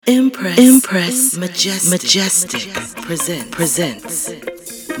Impress Majestic presents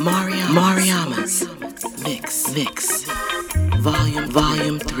Mariama's Mix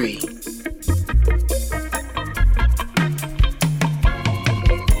Volume 3.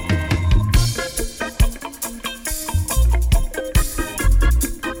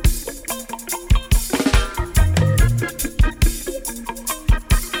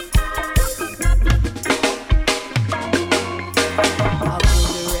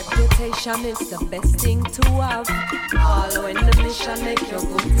 Is the best thing to have. Following the mission, make your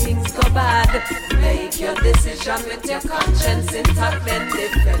good things go bad. Make your decision with your conscience intact. Then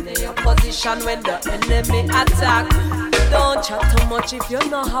defend your position when the enemy attack. Don't chat too much if you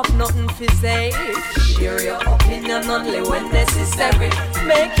don't have nothing to say. Share your opinion only when necessary.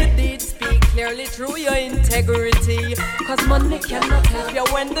 Make your deeds speak clearly through your integrity. Cause money cannot help you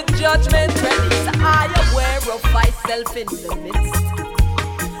when the judgment ready. So I am aware of myself in the midst,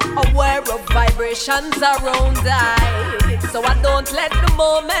 aware of vibrations around I, so I don't let the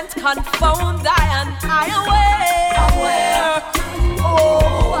moment confound I, and I aware,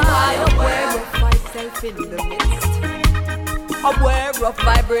 oh, I aware of myself in the midst, aware of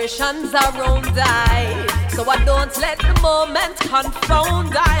vibrations around I, so I don't let the moment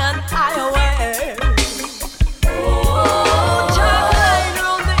confound I, and I aware. Oh, try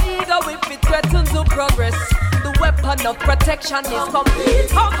around the ego if it threatens to progress. The weapon of protection is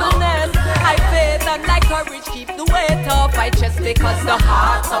complete humbleness. I faith and like courage keep the weight off my chest, because the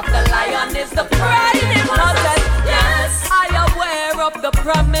heart of the lion is the pride in process. Yes, I aware of the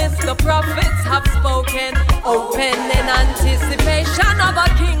promise the prophets have spoken, open in anticipation of a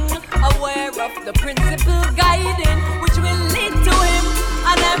king. Aware of the principle guiding which will lead to him,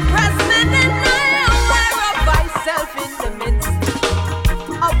 an empressment, and I aware of myself in the midst,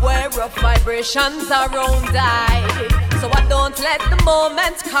 aware of vibrations around I, so I don't let the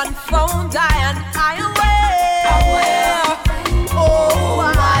moment confound I, and I aware, oh,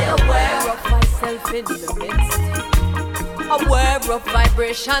 I aware of myself in the midst, aware of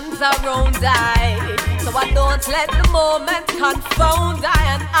vibrations around I, so I don't let the moment confound I,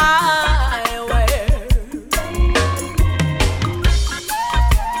 and I aware.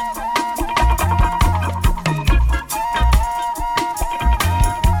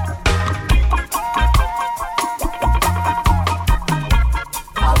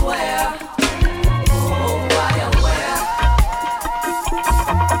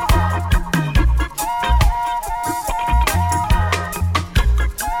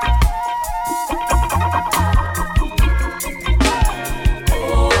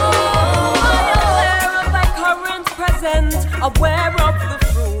 Aware of the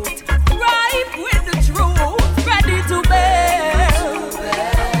fruit, ripe with the truth, ready to bear.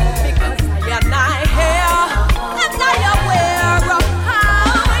 Because I am not here, and I am aware of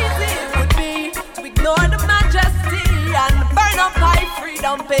how easy it would be to ignore the majesty and burn up my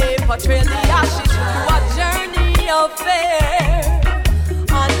freedom paper, trail the ashes through a journey of fear.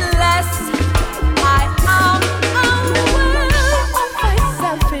 Unless I am aware of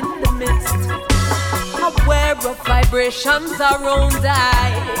myself in the midst, aware of vibrations around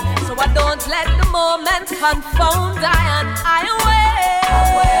I, so I don't let the moment confound I, and I aware,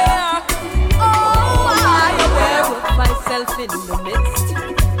 oh, I aware of myself in the midst,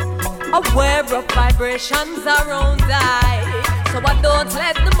 aware of vibrations around I, so I don't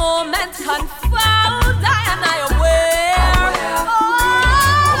let the moment confound I, and I aware, oh,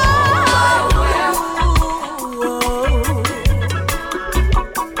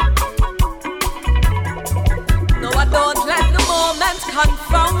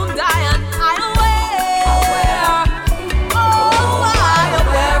 confound I, and I aware, oh, I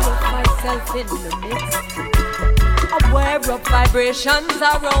aware of myself in the midst, aware of vibrations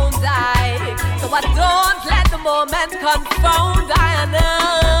around I, so I don't let the moment confound I, and I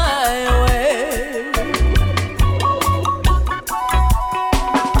aware.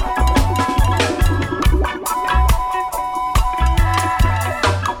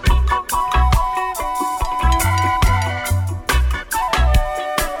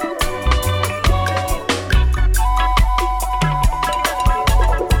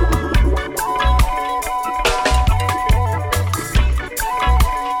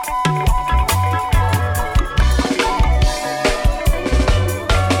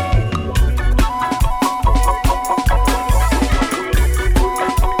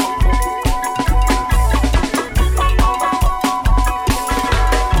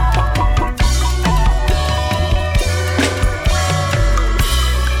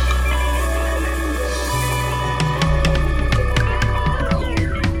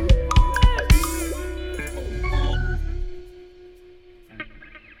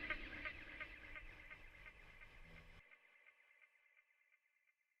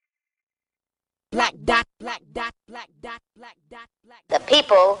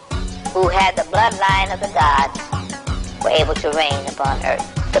 people who had the bloodline of the gods were able to reign upon earth.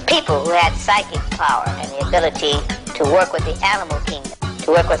 The people who had psychic power and the ability to work with the animal kingdom,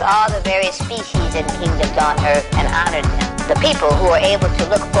 to work with all the various species and kingdoms on earth and honored them. The people who were able to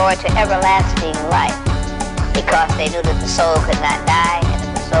look forward to everlasting life because they knew that the soul could not die and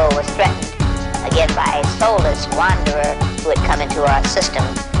that the soul was threatened again by a soulless wanderer who had come into our system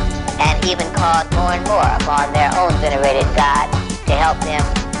and even called more and more upon their own venerated God to help them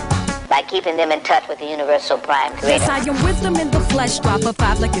by keeping them in touch with the universal prime creator. Yes, I am wisdom in the flesh, drop a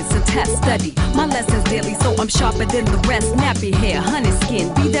 5 like it's a test study. My lessons daily, so I'm sharper than the rest. Nappy hair, honey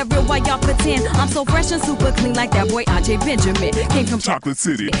skin, be that real while y'all pretend. I'm so fresh and super clean like that boy AJ Benjamin. Came from Chocolate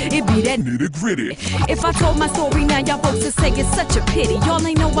City, it be that nitty gritty. If I told my story now, y'all folks would say it's such a pity. Y'all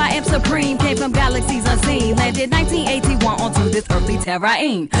ain't know I am supreme, came from galaxies unseen. Landed 1981 onto this earthly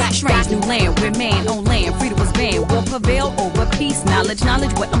terrain. Strange new land where man on land, freedom was banned. War prevailed over peace, knowledge,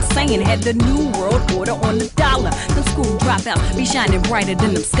 what I'm saying. Had the new world order on the dollar. Them school dropouts be shining brighter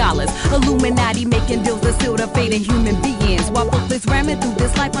than them scholars. Illuminati making deals that seal the fate of human beings. While folks ramming through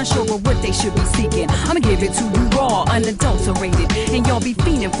this life unsure of what they should be seeking. I'ma give it to you raw, unadulterated. And y'all be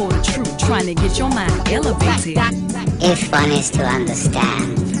fiending for the truth, trying to get your mind elevated. If one is to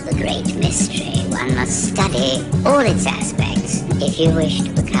understand the great mystery, one must study all its aspects. If you wish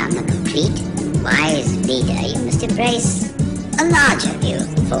to become a complete, wise leader, you must embrace a larger view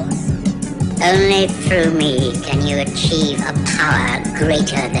of the force. Only through me can you achieve a power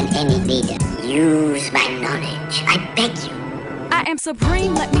greater than any leader. Use my knowledge, I beg you. I am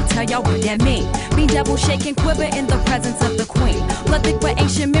supreme, let me tell y'all what that mean. Be devil shaking quiver in the presence of the queen. Blood thick with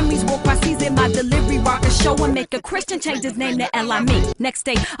ancient memories, walk by seas in my delivery. Rock a show and make a Christian change his name to L.I.M.E. Next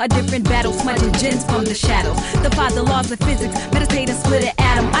day, a different battle, smudging gems from the shadows. Defy the laws of physics, meditate and split an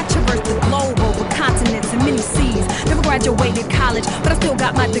atom. I traverse the globe over continents and many seas. Never graduated college, but I still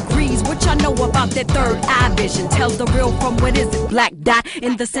got my degrees. What y'all know about that third eye vision? Tells the real from what is it? Black dot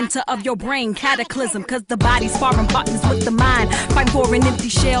in the center of your brain. Cataclysm, cause the body's sparring partners with the mind. Fight for an empty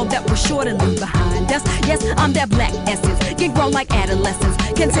shell that was sure to leave behind us. Yes, I'm that black essence. Get grown like adolescents.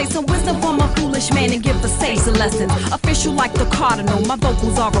 Can take some wisdom from a foolish man and give us sage lessons. Official like the cardinal. My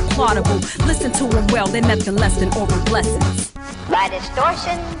vocals are applaudable. Listen to them well, they're nothing less than oral blessings. By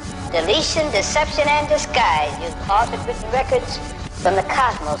distortion, deletion, deception, and disguise, you've altered written records from the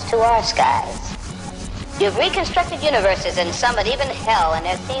cosmos to our skies. You've reconstructed universes and summoned even hell, and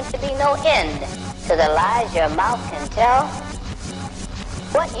there seems to be no end to the lies your mouth can tell.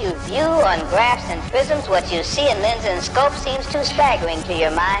 What you view on graphs and prisms, what you see in lens and scope seems too staggering to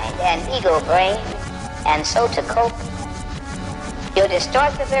your mind and ego brain, and so to cope, you'll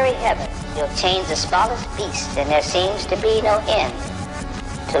distort the very heavens, you'll change the smallest beast, and there seems to be no end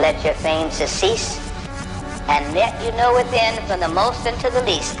to let your fame to cease, and yet you know within, from the most unto the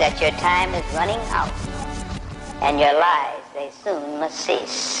least, that your time is running out, and your lies, they soon must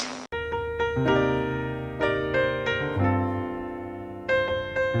cease.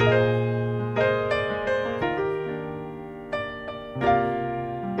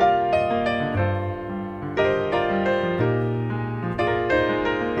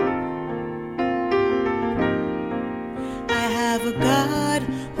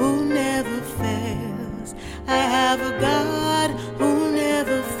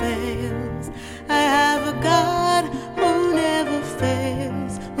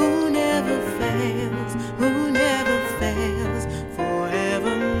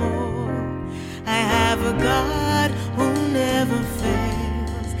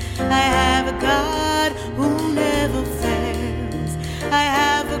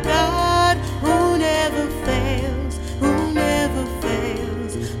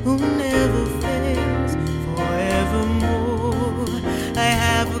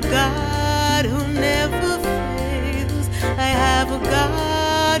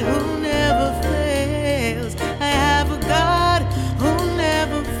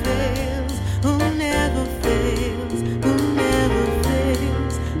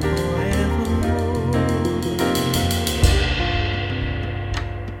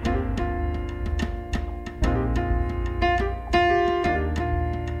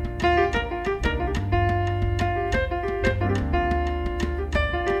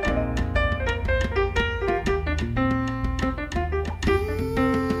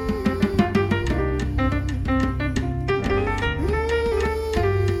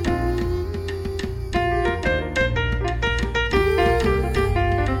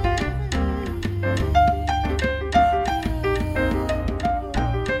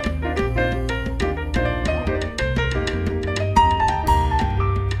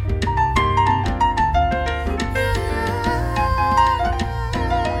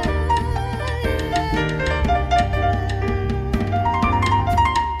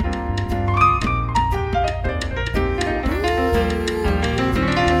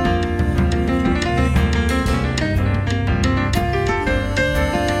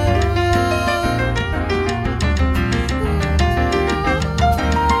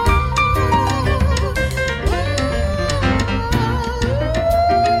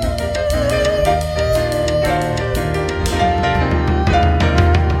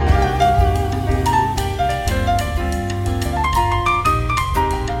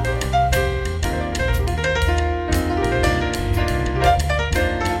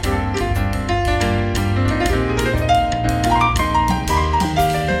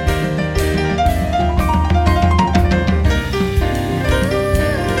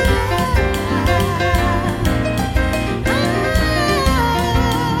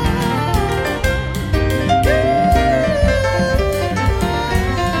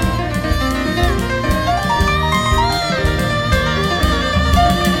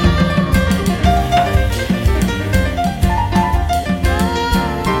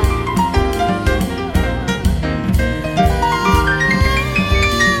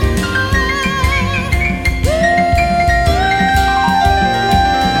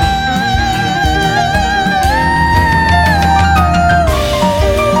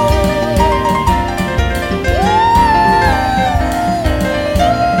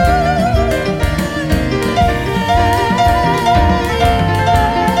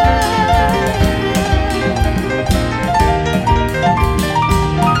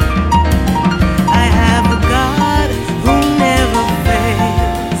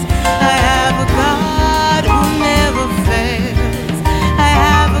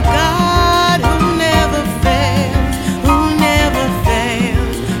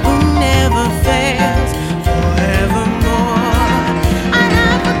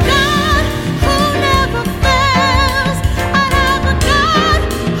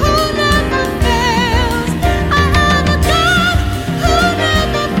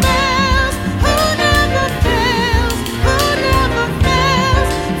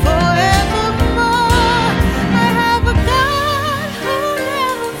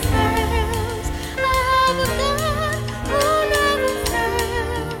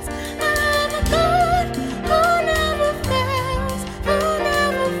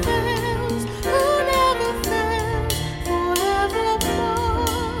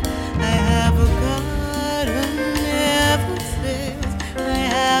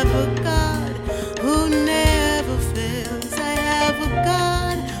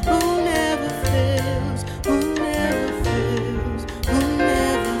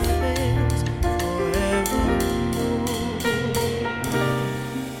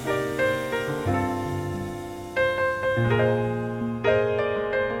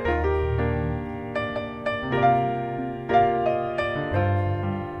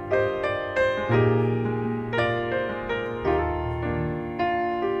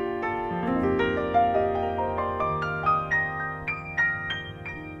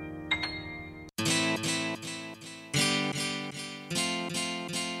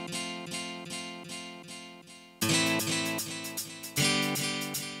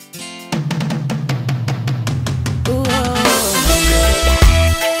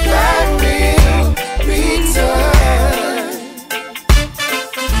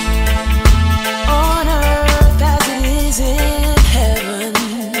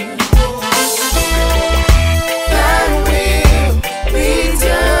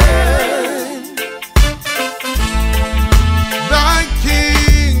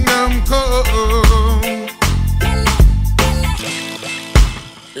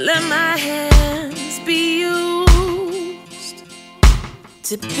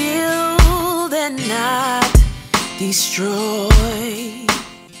 to build and not destroy.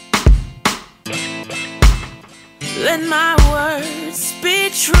 Let my words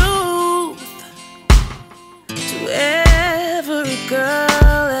speak truth to every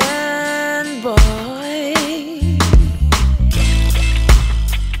girl and boy.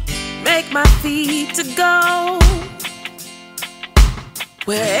 Make my feet to go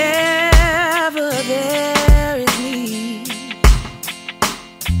wherever there is need.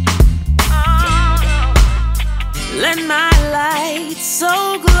 Let my light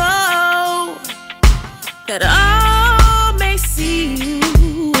so glow that all may see you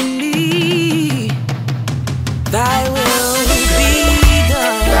and me. Thy will be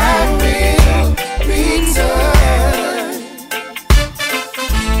done. Thy will be done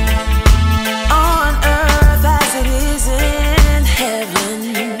on earth as it is in heaven.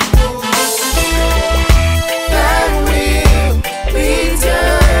 Thy will be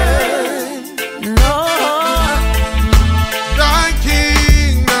done. No, thy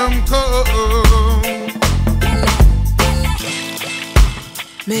kingdom come.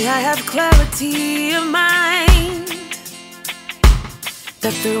 May I have clarity of mind,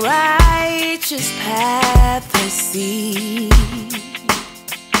 that the righteous path I see.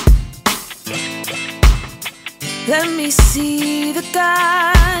 Let me see the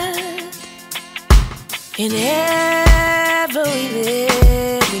God in every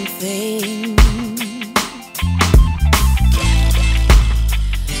living thing.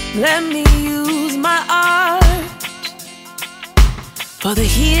 Let me use my art for the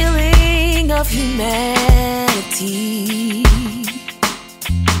healing of humanity.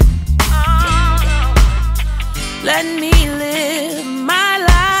 Let me live my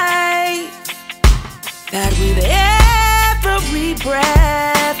life, that with every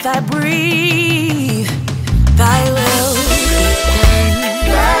breath I breathe, thy will be done.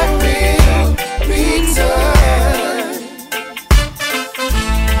 Thy will be done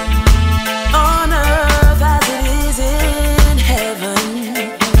on earth as it is in heaven.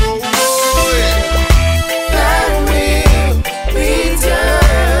 Thy will be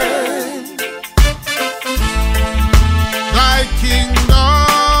done. Thy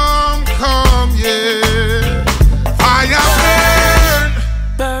kingdom come, yeah. Fire burn,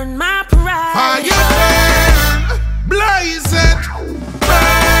 Burn my pride.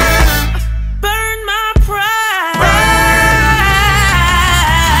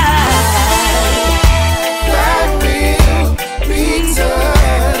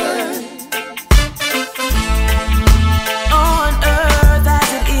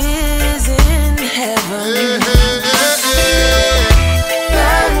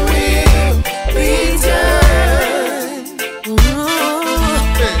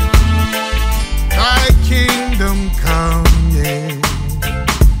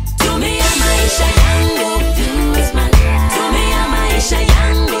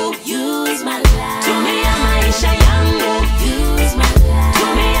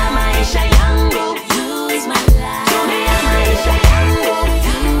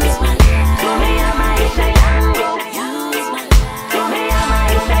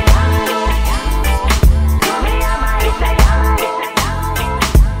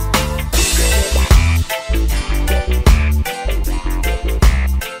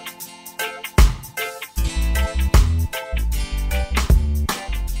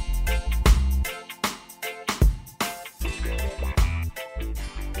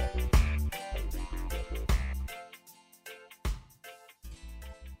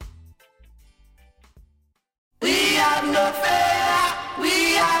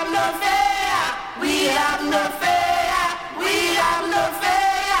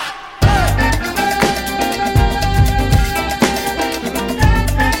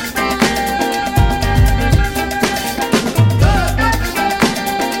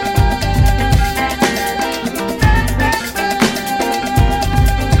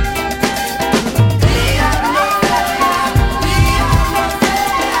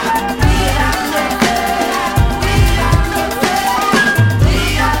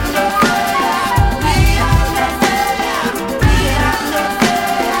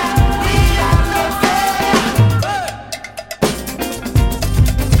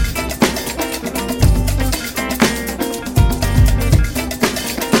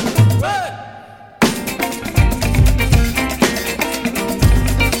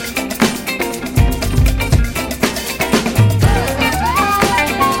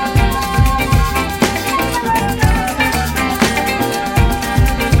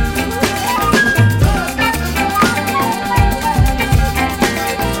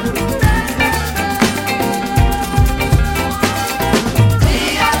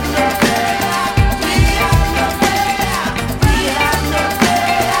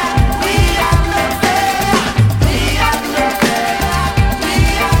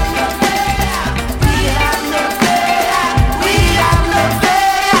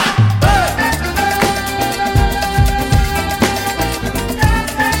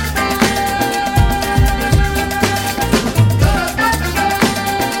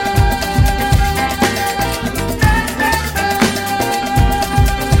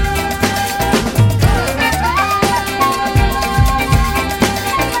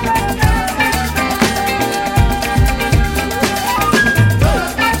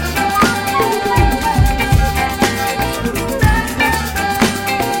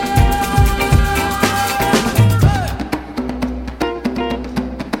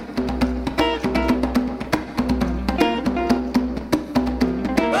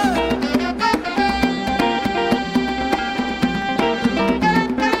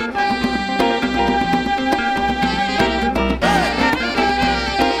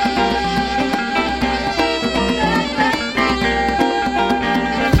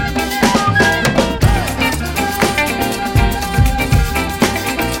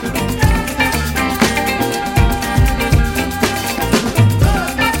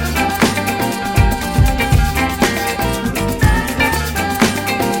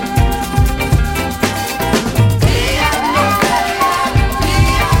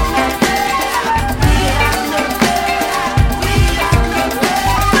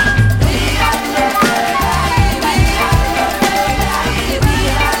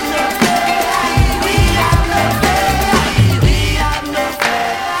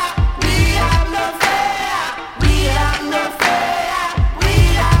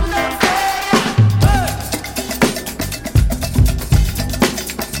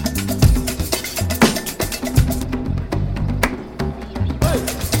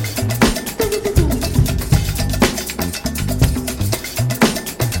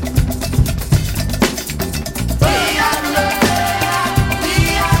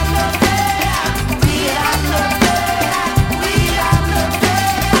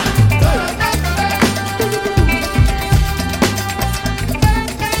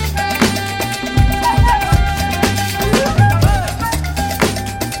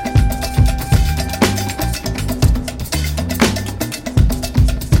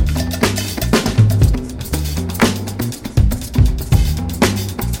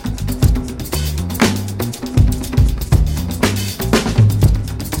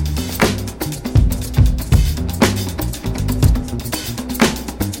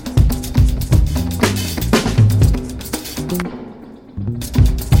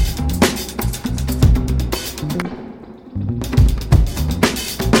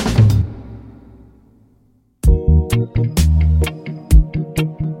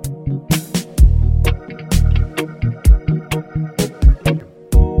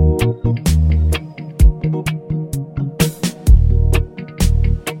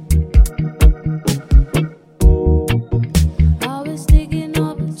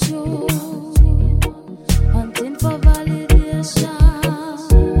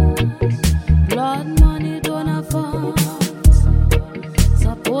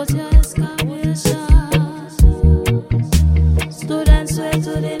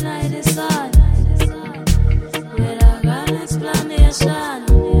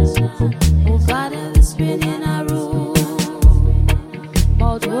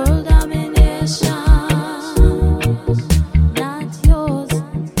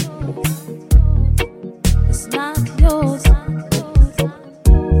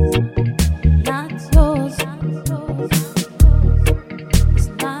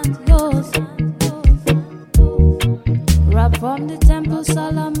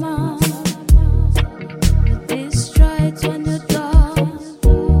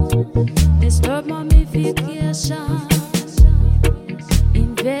 purification.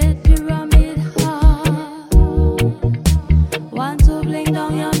 Invade pyramid heart. Want to bring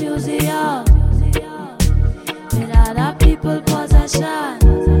down your museum with other people possession.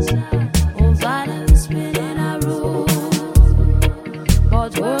 Over them spinning a room,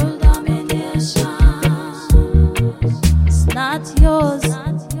 but world domination. It's not yours.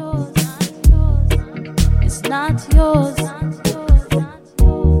 It's not yours.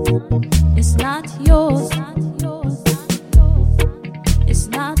 It's not yours. It's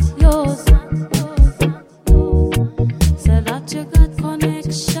not yours. Say that you got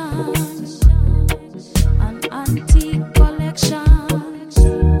connection, an antique collection,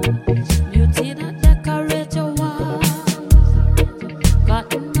 beauty that decorate your wall,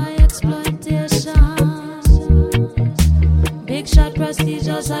 gotten by exploitation, big shot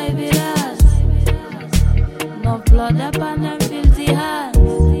prestigious evidence, no blood upon them filthy hands.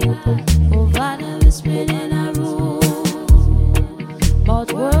 Over them spinning a room,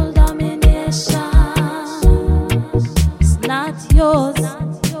 but world domination. It's not yours.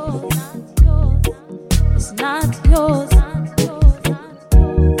 It's not yours.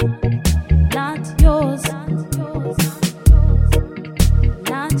 Not yours.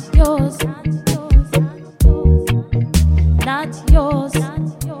 Not yours. Not yours.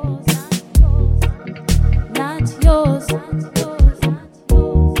 Not yours.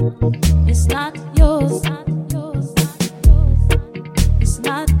 It's not yours. It's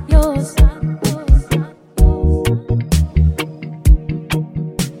not yours.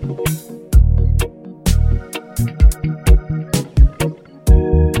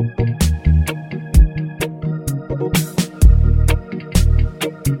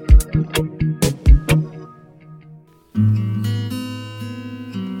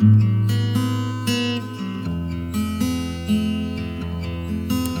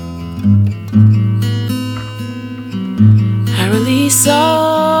 I release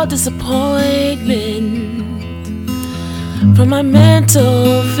all disappointment from my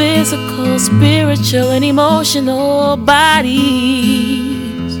mental, physical, spiritual, and emotional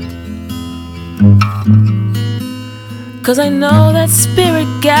bodies. 'Cause I know that spirit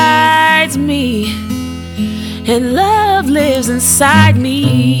guides me and love lives inside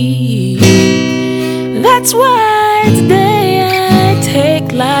me. That's why today I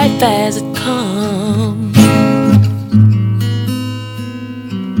take life as it comes.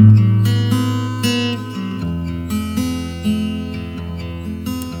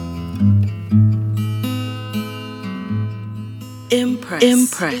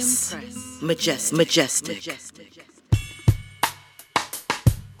 Impress. Majestic.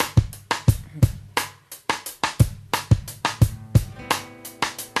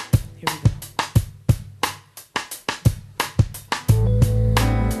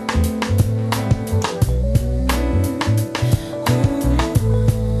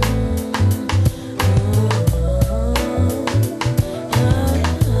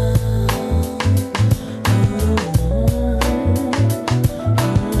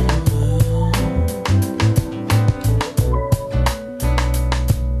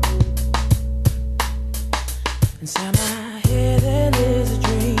 Inside my head there lives a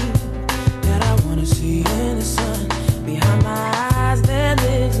dream that I wanna see in the sun. Behind my eyes there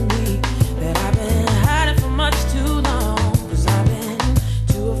lives me that I've been hiding for much too long. 'Cause I've been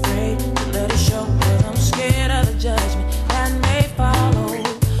too afraid to let it show. 'Cause I'm scared of the judgment that may follow.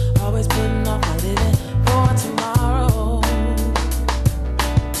 Always putting off my living for tomorrow.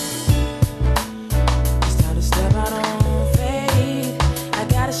 It's time to step out on faith. I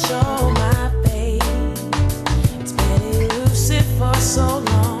gotta show my for so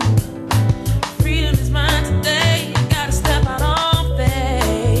long. Freedom is mine today. Gotta step out on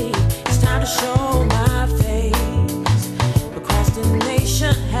faith. It's time to show my face.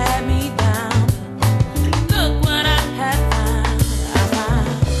 Procrastination had me down. Look what I have found. I found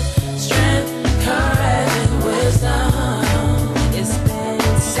strength, courage, and wisdom. It's been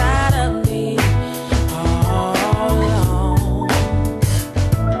inside of me all along.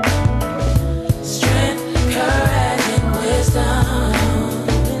 Strength, courage, and wisdom.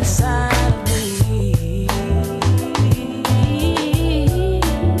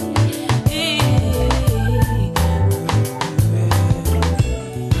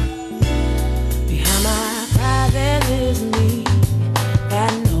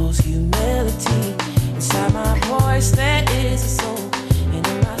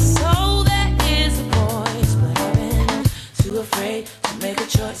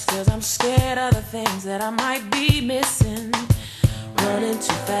 Things that I might be missing, running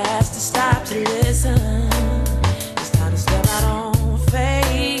too fast to stop to listen. It's time to step out on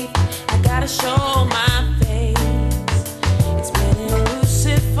faith. I gotta show my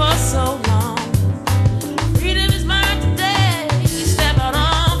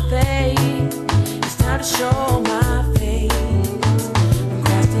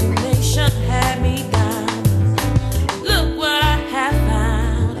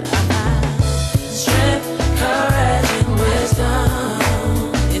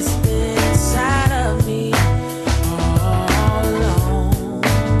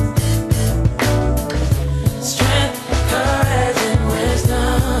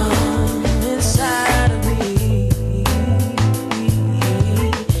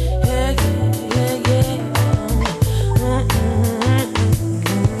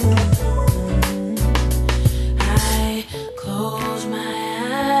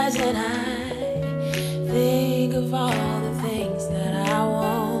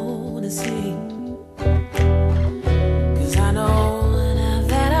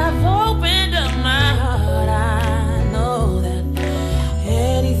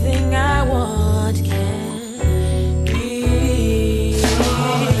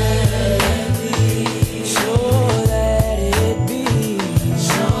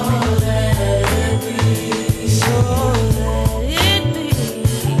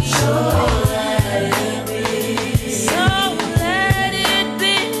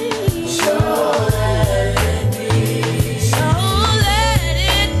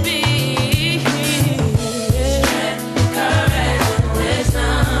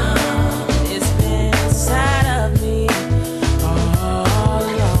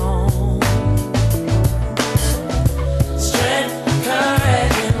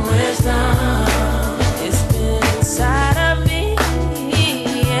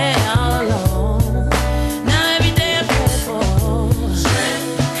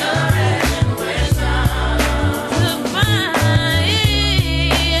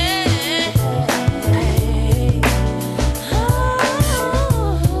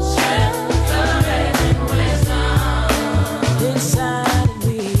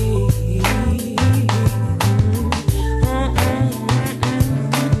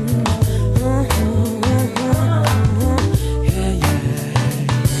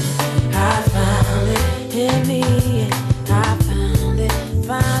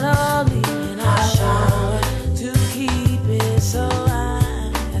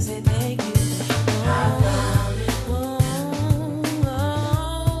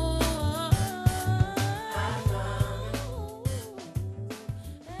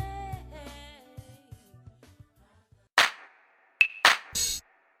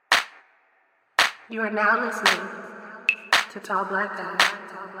You are now listening to Tall Black Guy.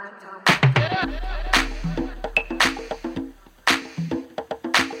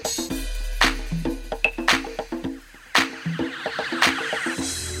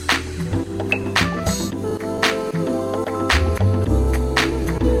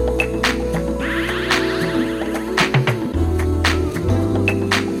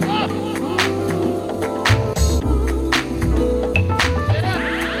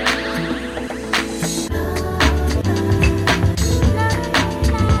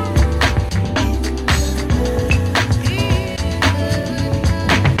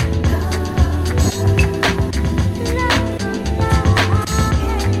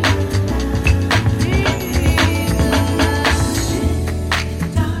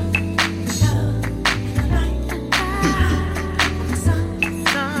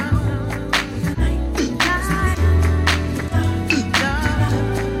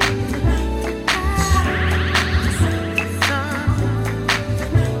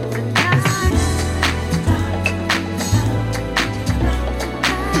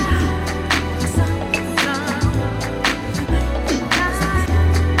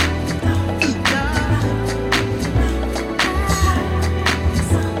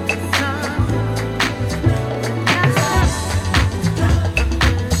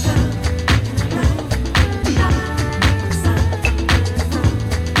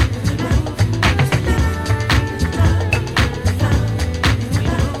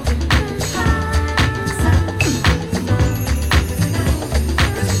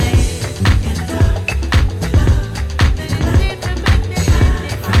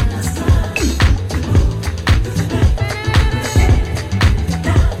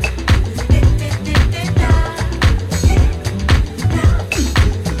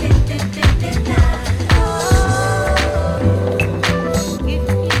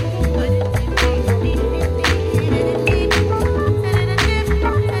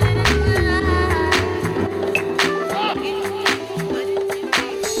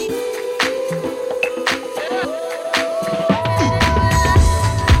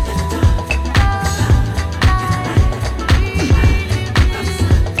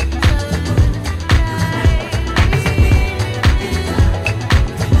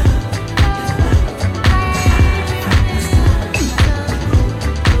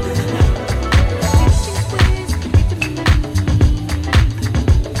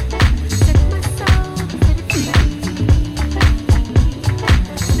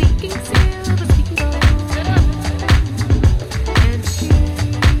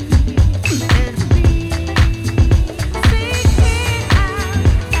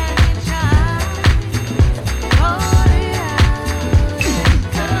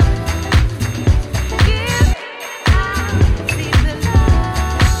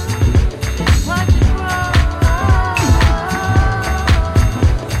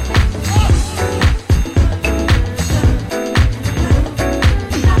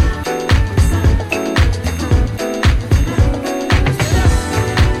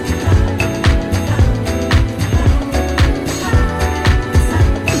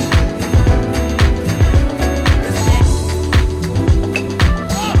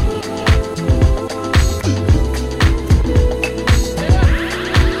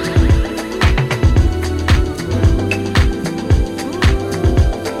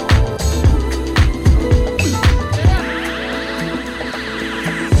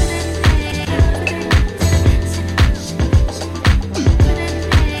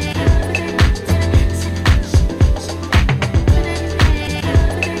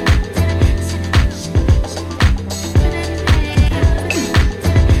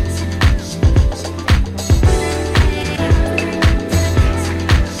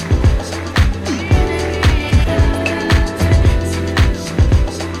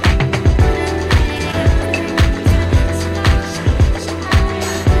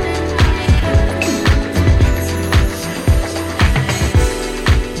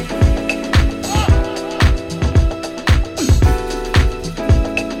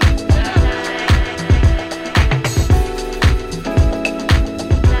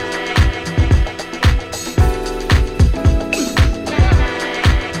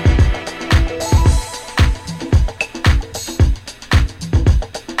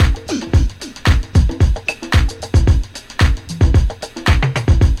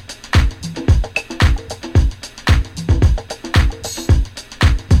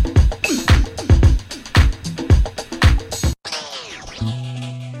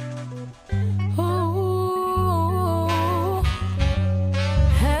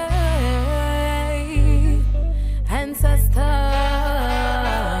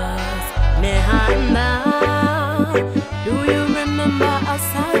 Now, do you remember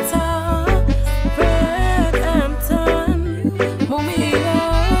Asata, Fred Hampton, Mumia,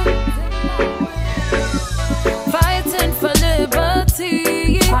 fighting for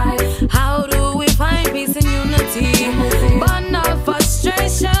liberty? How do we find peace and unity? Burn out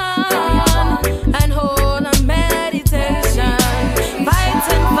frustration and hold a meditation.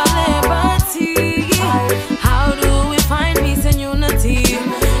 Fighting for liberty. How do we find peace and unity?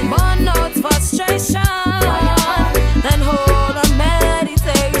 Burn out frustration and hold a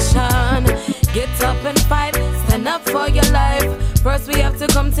meditation. Get up and fight, stand up for your life. First we have to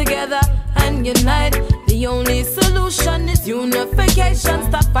come together and unite. The only solution is unification.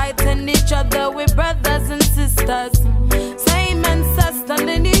 Stop fighting each other with brothers and sisters. Same ancestor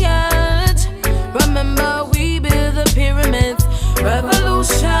lineage. Remember we build the pyramids.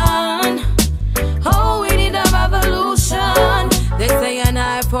 Revolution. Oh, we need a revolution. They say an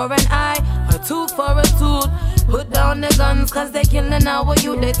eye for an eye, a tooth for a tooth. Put down the guns, cause they killing our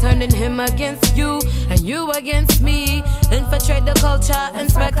youth. They turning him against you, and you against me. Infiltrate the culture and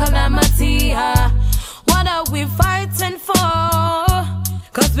spread calamity. What are we fighting for?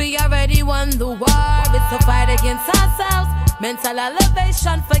 Cause we already won the war. It's a fight against ourselves. Mental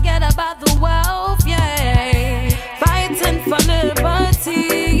elevation, forget about the wealth, yeah. Fighting for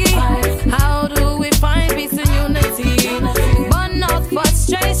liberty. How do we find peace and unity? Burn out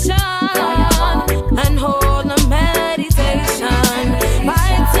frustration and hold a meditation.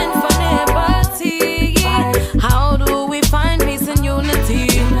 Fighting for liberty. How do we find peace and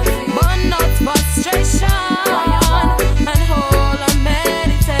unity? Burn out frustration and hold a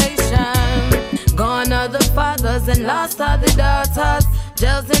meditation. Gone are the fathers and lost are the daughters.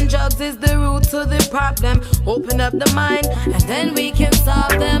 Jails and drugs is the root to the problem. Open up the mind and then we can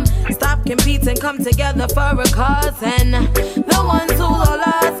solve them. Stop competing, come together for a cause. And the ones who are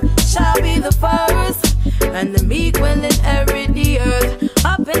lost shall be the first. And the meek will inherit the earth.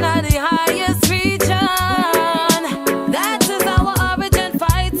 Up in the highest region. That is our origin,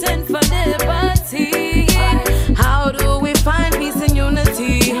 fighting for liberty. How do we find peace and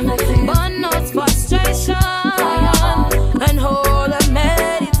unity? Burn out frustration and hold a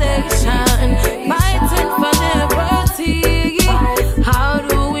meditation. Fighting for liberty. How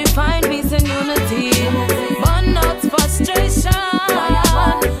do we find peace and unity? Burn out frustration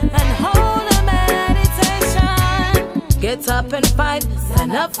and hold a meditation. Get up and fight,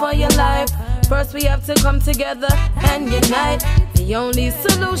 stand up for your life. First we have to come together and unite. The only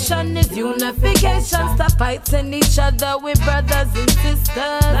solution is unification. Stop fighting each other with brothers and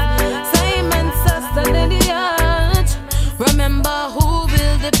sisters. Same ancestor lineage. Remember who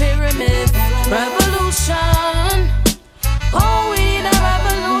built the pyramids. Revolution. Oh, we need a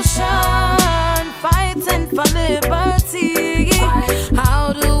revolution. Fighting for liberty.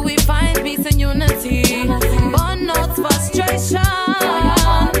 How do we find peace and unity? Burn out frustration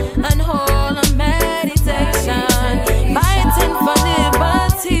and hold a meditation. Fighting for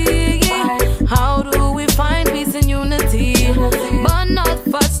liberty. How do we find peace and unity? Burn out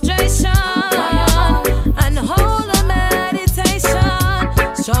frustration and hold a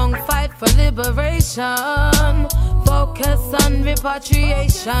meditation. Strong fight for liberation. Focus on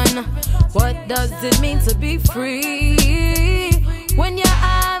repatriation. What does it mean to be free when you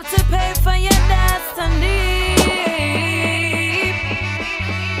have to pay for your destiny?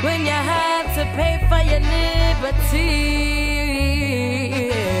 When you have to pay for your liberty.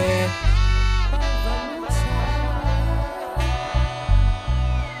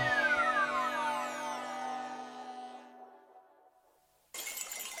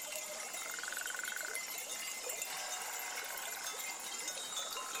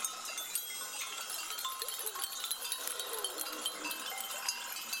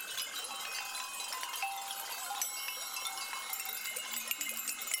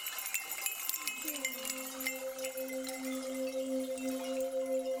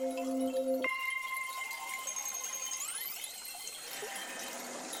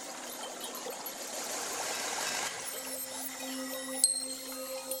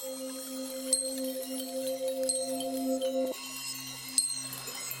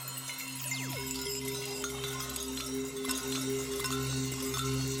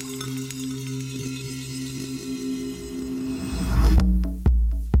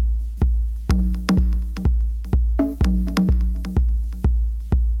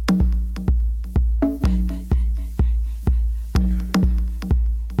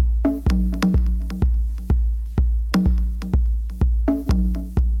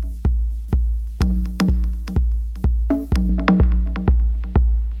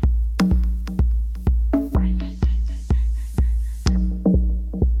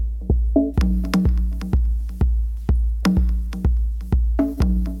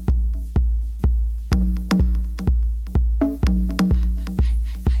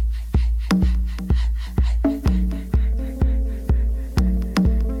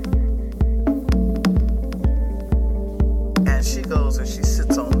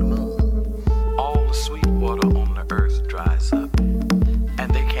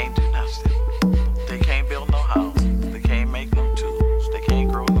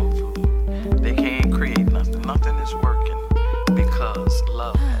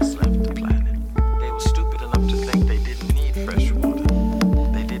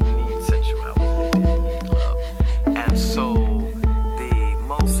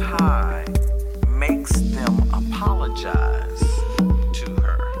 Most High makes them apologize to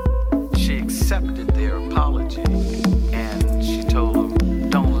her. She accepted their apology and she told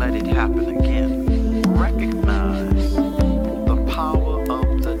them, don't let it happen again. Recognize the power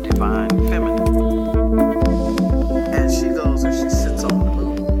of the divine feminine. And she goes and she sits on the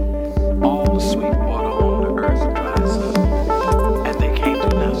moon. All the sweet water on the earth dries up. And they can't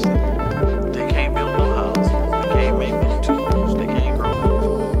do nothing. They can't build no house. They can't make no tools. They can't grow no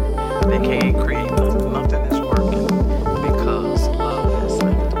food. They can't create nothing. Nothing is working because love has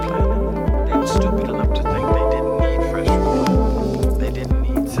left the planet. They were stupid enough to think they didn't need fresh water. They didn't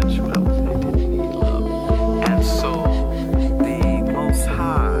need sensuality. They didn't need love. And so the Most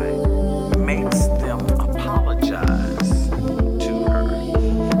High makes them apologize to her.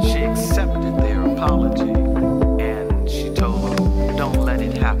 She accepted their apology and she told them, don't let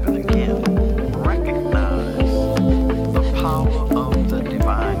it happen again. Recognize the power of the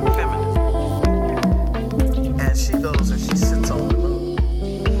divine feminine. And she goes and she sits on the moon.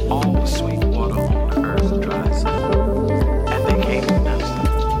 All the sweet water on the earth dries up. And they can't do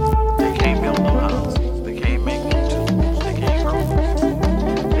nothing. They can't build no houses. They can't make no tools. They can't grow no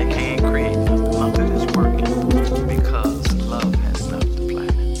food. They can't create nothing. Nothing is working because love has left the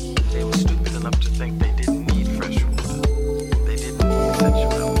planet. They were stupid enough to think they didn't need fresh water. They didn't need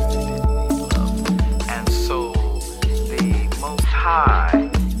sensuality. They didn't need love. And so the Most High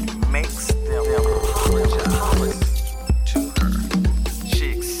makes them apologize to her. She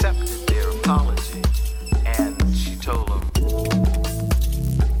accepted their apology and she told them,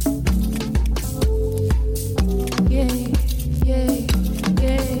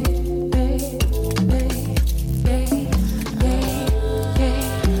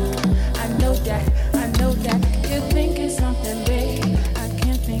 I know that you think it's something, babe. I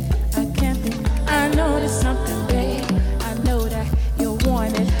can't think. I know there's something, babe. I know that you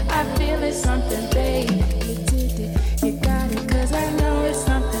want it. I feel it's something, babe. You did it, you got it, 'cause I know it's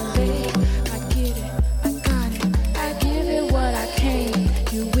something, babe. I get it, I got it. I give it what I can.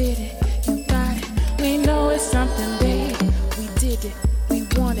 You with it, you got it. We know it's something, babe. We did it, we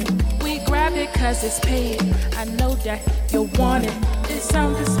want it. We grabbed it 'cause it's paid. I know that you want it. It's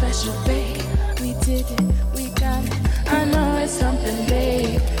something special, babe. We did it, we got it. I know it's something,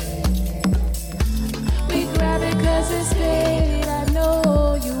 babe. We grab it 'cause it's paid. I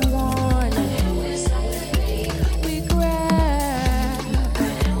know you want it. We grab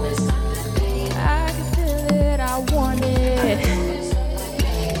it. I can feel it, I want it.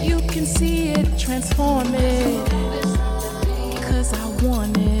 You can see it, transform it. 'Cause I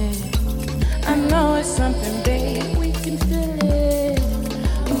want it. I know it's something, babe. We can feel it.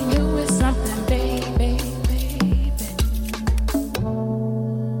 We knew it's something, babe, babe, baby.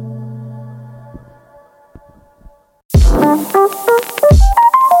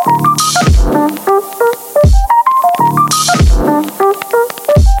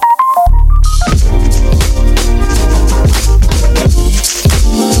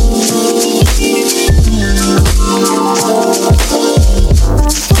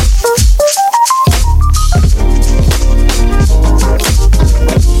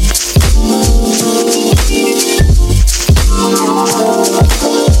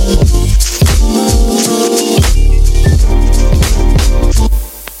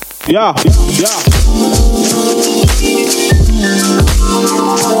 Yeah.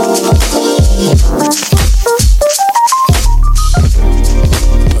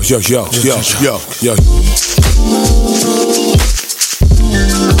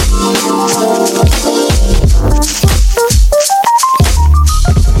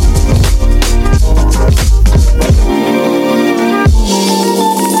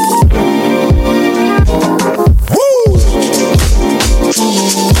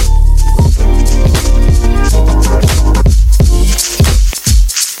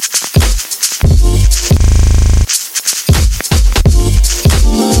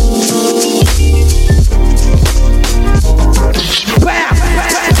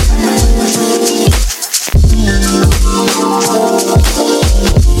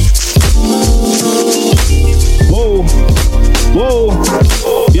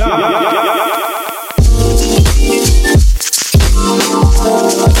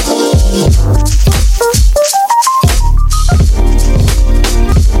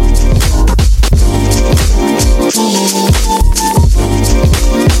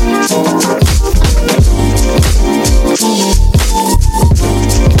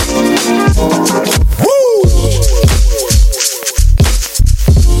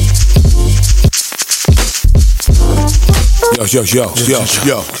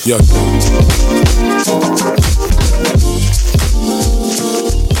 Yo. Yo.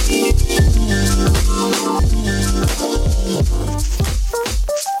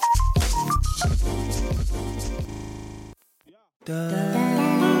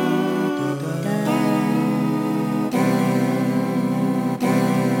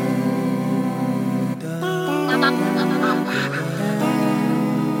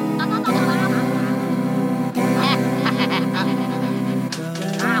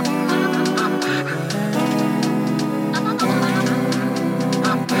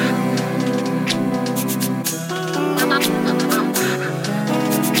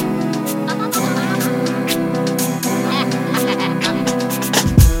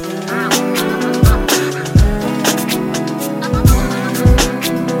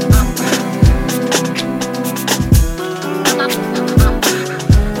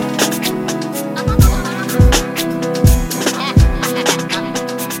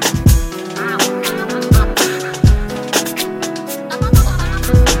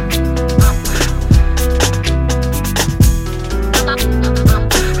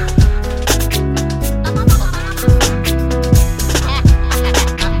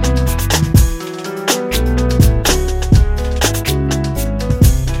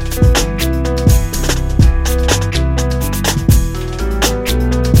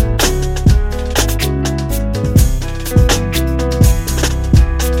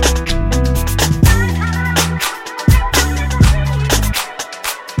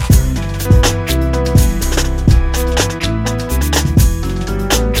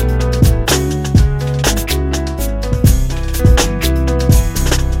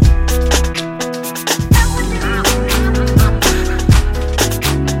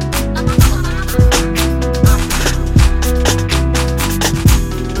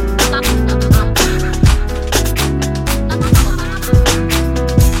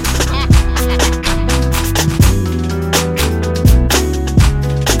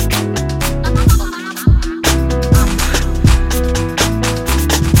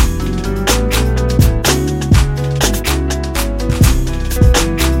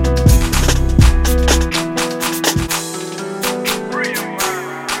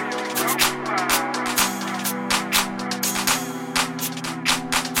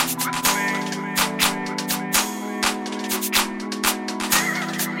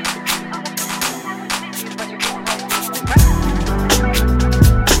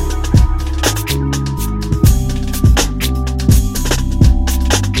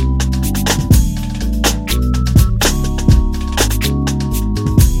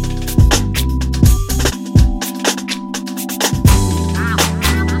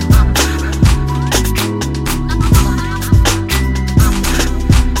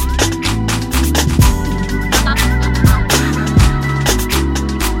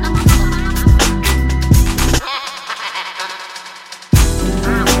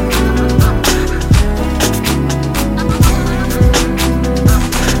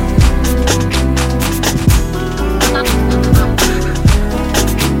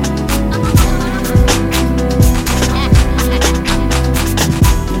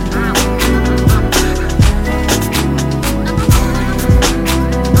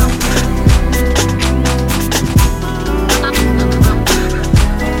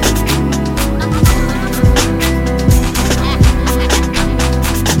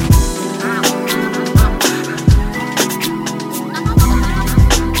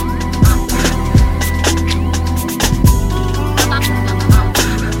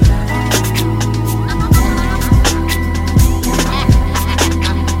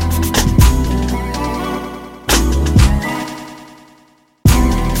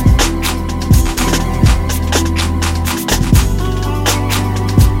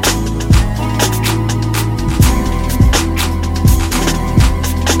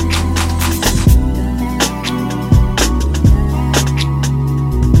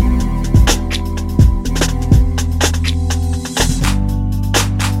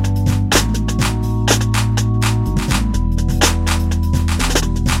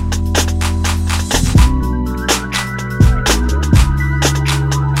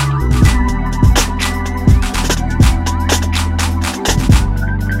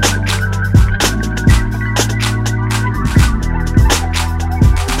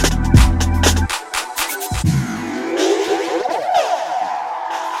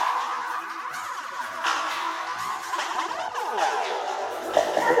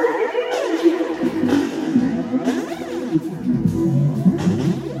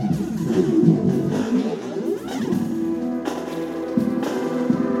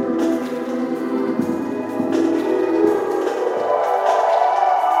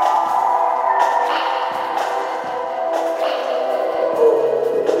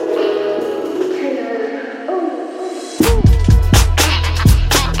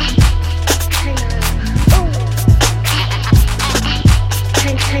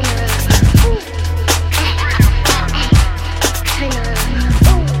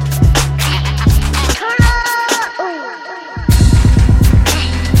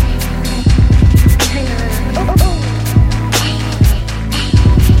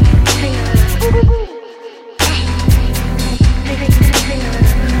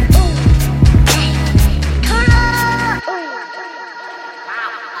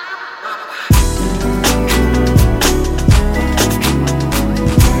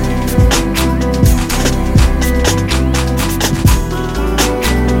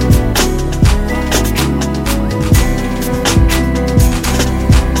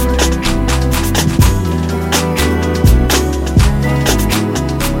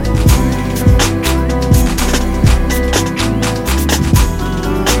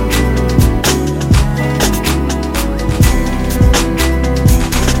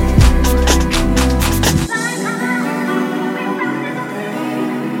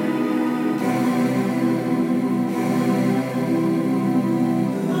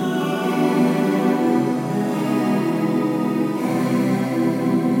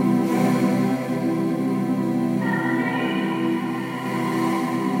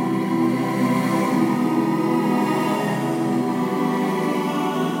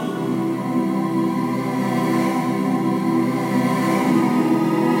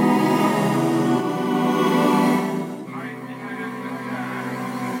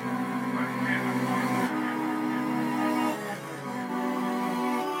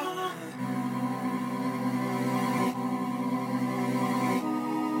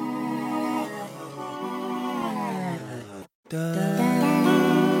 That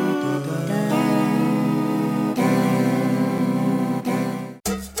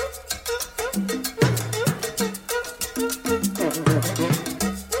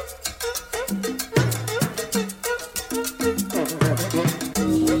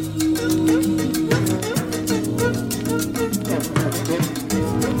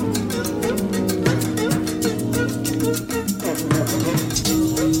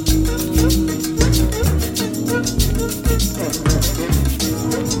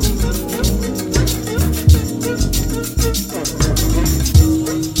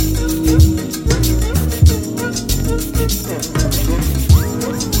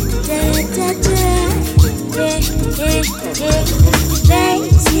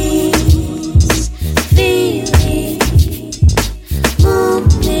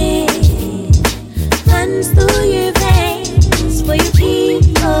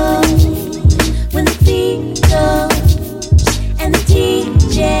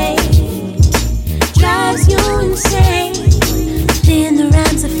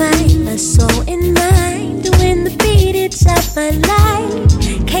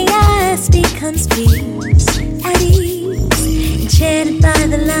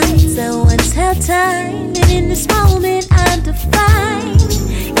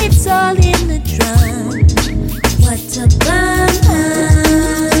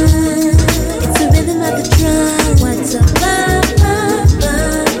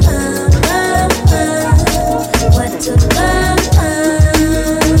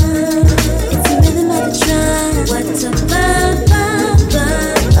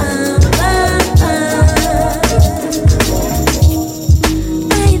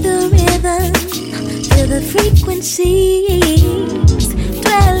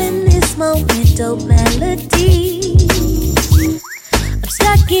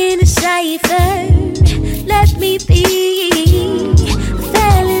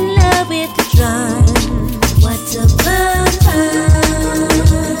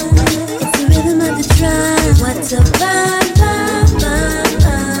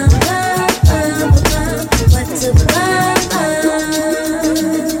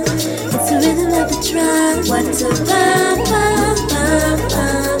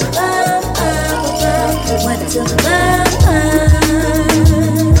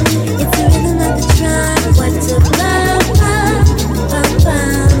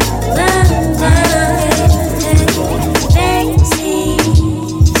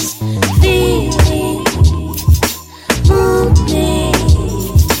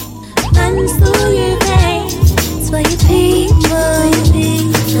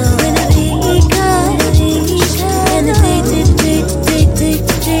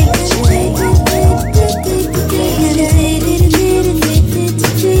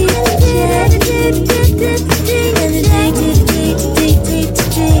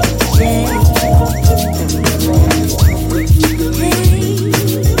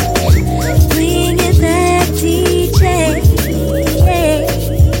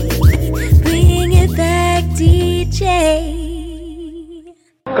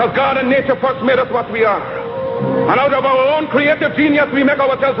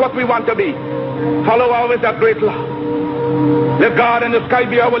great law. Let God and the sky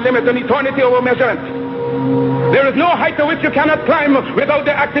be our limit and eternity our measurement. There is no height to which you cannot climb without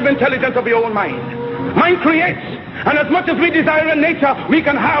the active intelligence of your own mind. Mind creates, and as much as we desire in nature, we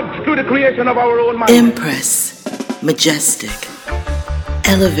can have through the creation of our own mind. Impress, majestic,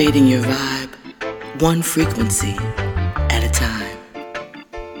 elevating your vibe, one frequency at a time.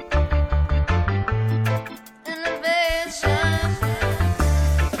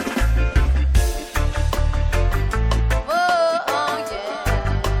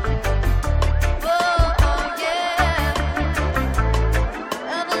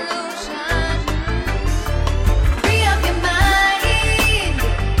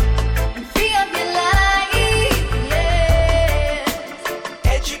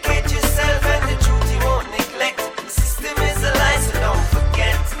 Educate yourself and the truth you won't neglect.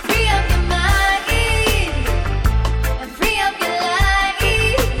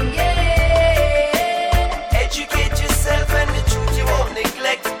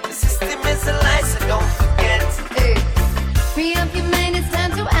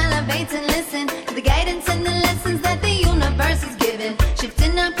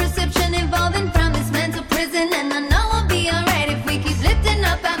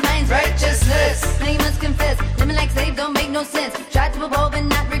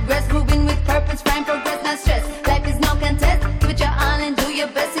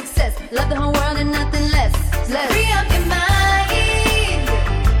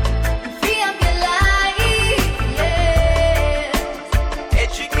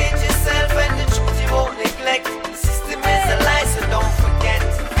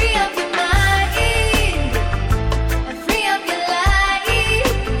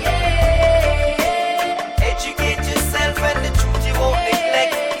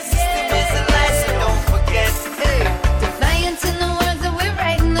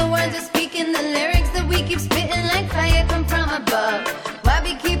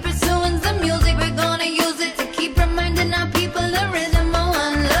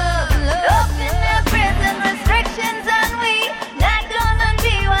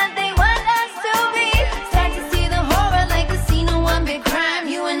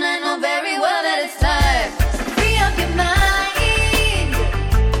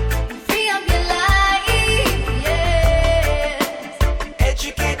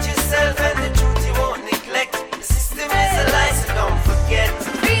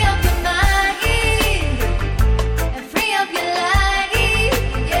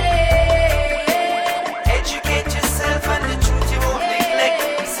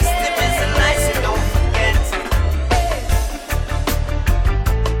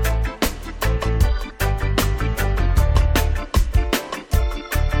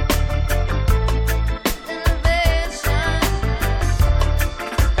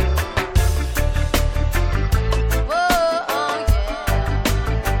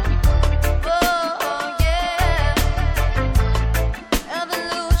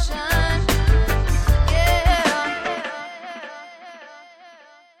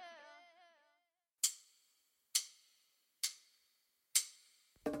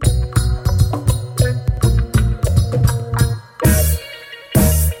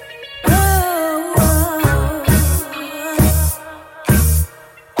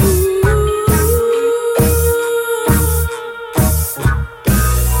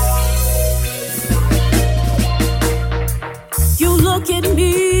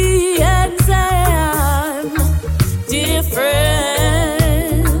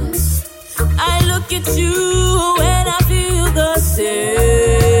 you when I feel the same.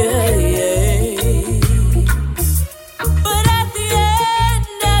 But at the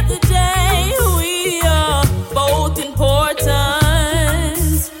end of the day, we are both important.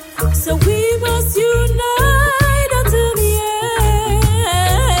 So we must unite until the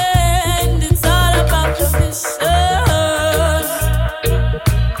end. It's all about the mission.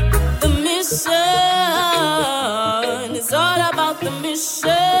 The mission. It's all about the mission.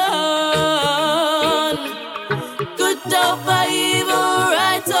 Good over evil,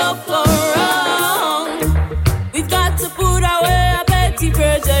 right over wrong. We've got to put away our petty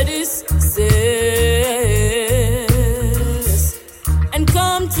prejudices and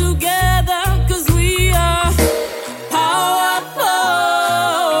come together, 'cause we are powerful.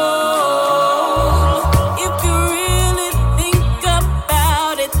 If you really think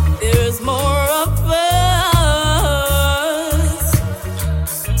about it, there's more of us.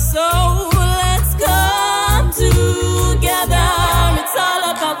 So let's come together. It's all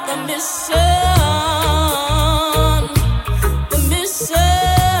about the mission. The mission.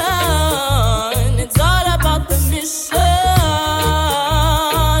 It's all about the mission.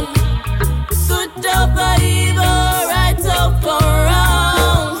 Good over evil, right over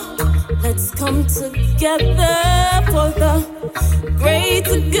wrong. Let's come together for the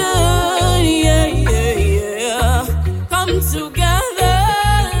greater good. Yeah, yeah, yeah. Come together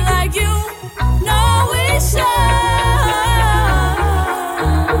like you know we should.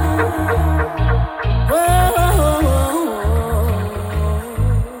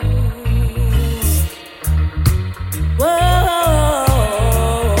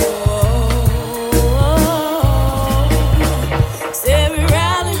 Say we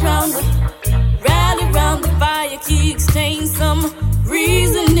rally round the fire, key exchange some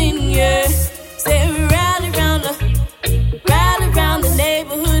reasoning, yeah. Say we rally round the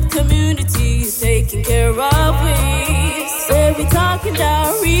neighborhood communities, taking care of we. Say we talking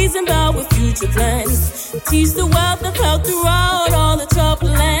down, reason about with future plans. Teach the wealth of health throughout all the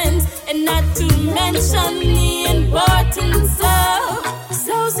troubled lands, and not to mention the importance of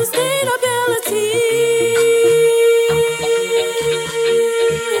self-sustainability.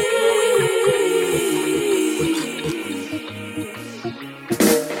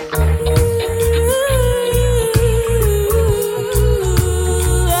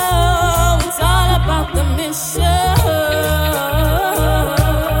 It's all about the mission.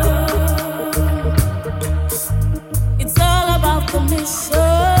 It's all about the mission.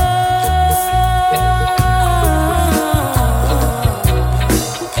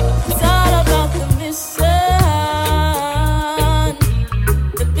 It's all about the mission.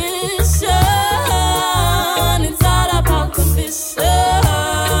 The mission. It's all about the mission.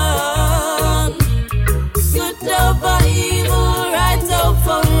 Good over evil, right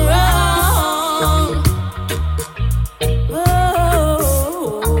over wrong.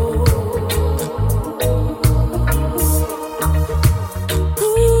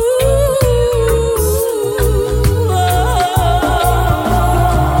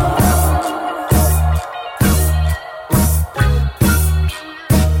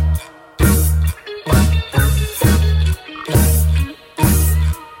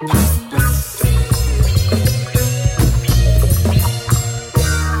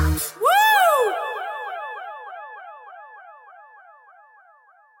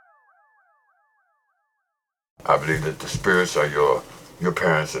 I believe that the spirits are your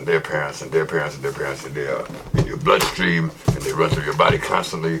parents and their parents and their parents and their parents, and they are in your bloodstream and they run through your body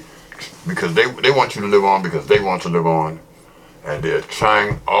constantly because they want you to live on, because they want to live on, and they're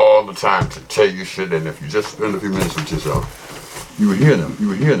trying all the time to tell you shit. And if you just spend a few minutes with yourself, you would hear them. You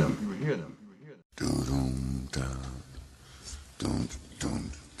would hear them. You would hear them.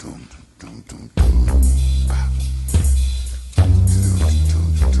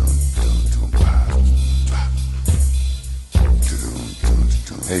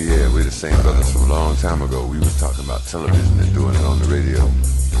 Hey, yeah, we're the same brothers from a long time ago. We was talking about television and doing it on the radio.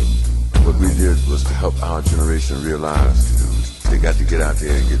 What we did was to help our generation realize they got to get out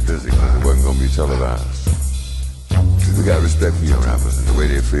there and get busy because it wasn't going to be televised. We got respect for young rappers and the way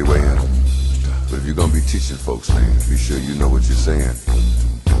they freewaying. But if you're going to be teaching folks things, be sure you know what you're saying.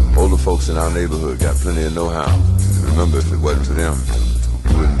 Older folks in our neighborhood got plenty of know-how. Remember, if it wasn't for them,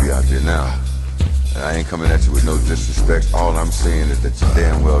 you wouldn't be out there now. And I ain't coming at you with no disrespect. All I'm saying is that you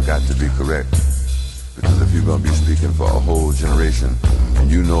damn well got to be correct. Because if you're going to be speaking for a whole generation and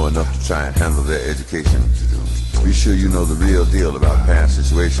you know enough to try and handle their education, be sure you know the real deal about past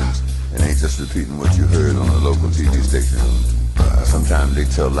situations and ain't just repeating what you heard on a local TV station. Sometimes they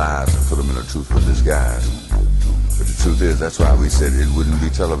tell lies and put them in a truthful disguise. But the truth is, that's why we said it wouldn't be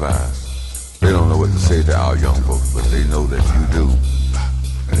televised. They don't know what to say to our young folks, but they know that you do.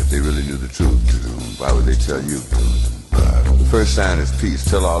 And if they really knew the truth, why would they tell you? The first sign is peace.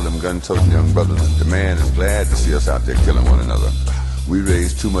 Tell all them gun-toting young brothers that the man is glad to see us out there killing one another. We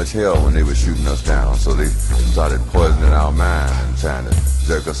raised too much hell when they were shooting us down, so they started poisoning our mind and trying to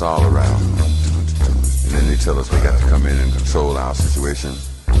jerk us all around. And then they tell us they got to come in and control our situation.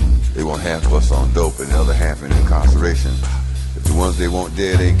 They want half of us on dope and the other half in incarceration. If the ones they want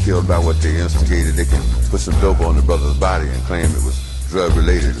dead ain't killed by what they instigated, they can put some dope on the brother's body and claim it was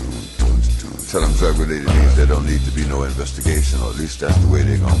drug-related. Tell them drug-related means there don't need to be no investigation, or at least that's the way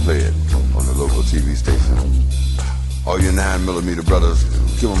they're gonna play it on the local TV station. All your 9mm brothers,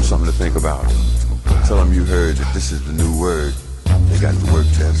 give them something to think about. Tell them you heard that this is the new word. They got to work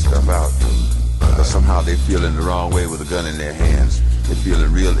that stuff out. Because somehow they feeling the wrong way with a gun in their hands. They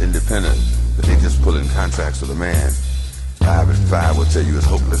feeling real independent, but they just pulling contracts with a man. 5 and 5 will tell you it's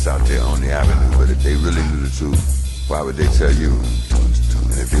hopeless out there on the avenue, but if they really knew the truth, why would they tell you?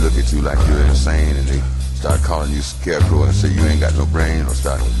 And if they look at you like you're insane and they start calling you scarecrow and say you ain't got no brain, or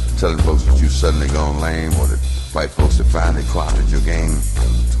start telling folks that you suddenly gone lame, or that white folks have finally co-opted your game,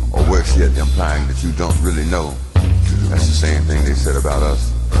 or worse yet, implying that you don't really know. That's the same thing they said about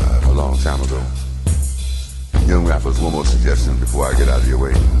us a long time ago. Young rappers, one more suggestion before I get out of your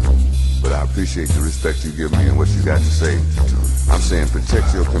way. But I appreciate the respect you give me and what you got to say. I'm saying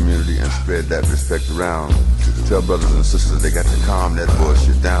protect your community and spread that respect around. Tell brothers and sisters they got to calm that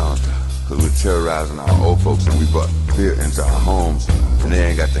bullshit down. Because we're terrorizing our old folks and we brought fear into our homes. And they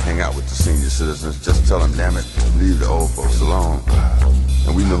ain't got to hang out with the senior citizens. Just tell them, damn it, leave the old folks alone.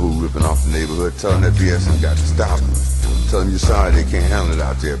 And we know who ripping off the neighborhood. Tell them that BS has got to stop. Tell them you're sorry they can't handle it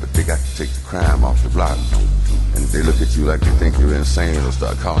out there, but they got to take the crime off the block. And if they look at you like they think you're insane, or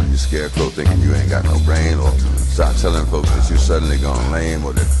start calling you scarecrow thinking you ain't got no brain, or start telling folks that you suddenly gone lame,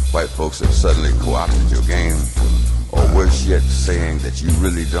 or that white folks have suddenly co-opted your game, or worse yet, saying that you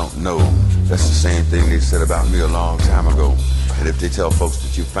really don't know. That's the same thing they said about me a long time ago. And if they tell folks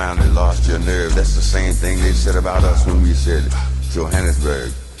that you finally lost your nerve, that's the same thing they said about us when we said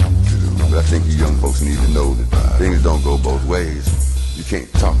Johannesburg. But I think you young folks need to know that things don't go both ways. You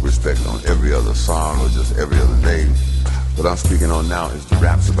can't talk respect on every other song or just every other day. What I'm speaking on now is the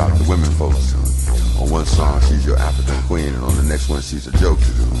raps about the women folks. On one song, she's your African queen, and on the next one, she's a joke.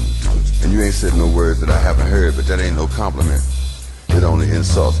 And you ain't said no words that I haven't heard, but that ain't no compliment. It only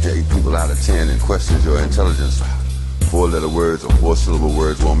insults 8 people out of 10 and questions your intelligence. 4-letter words or 4-syllable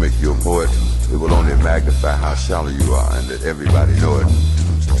words won't make you a poet. It will only magnify how shallow you are and let everybody know it.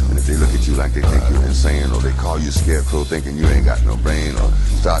 And if they look at you like they think you're insane, or they call you scarecrow thinking you ain't got no brain, or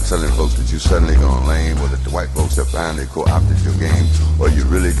start telling folks that you suddenly gone lame, or that the white folks have finally co-opted your game, or you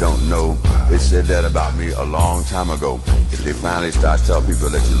really don't know, they said that about me a long time ago. If they finally start telling people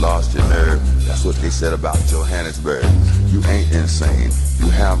that you lost your nerve, that's what they said about Johannesburg. You ain't insane. You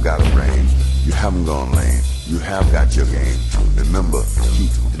have got a brain. You haven't gone lame. You have got your game. Remember,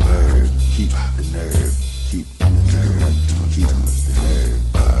 keep the nerve. Keep the nerve. Keep the nerve. Keep the nerve.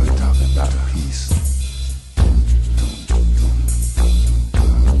 We're talking about peace.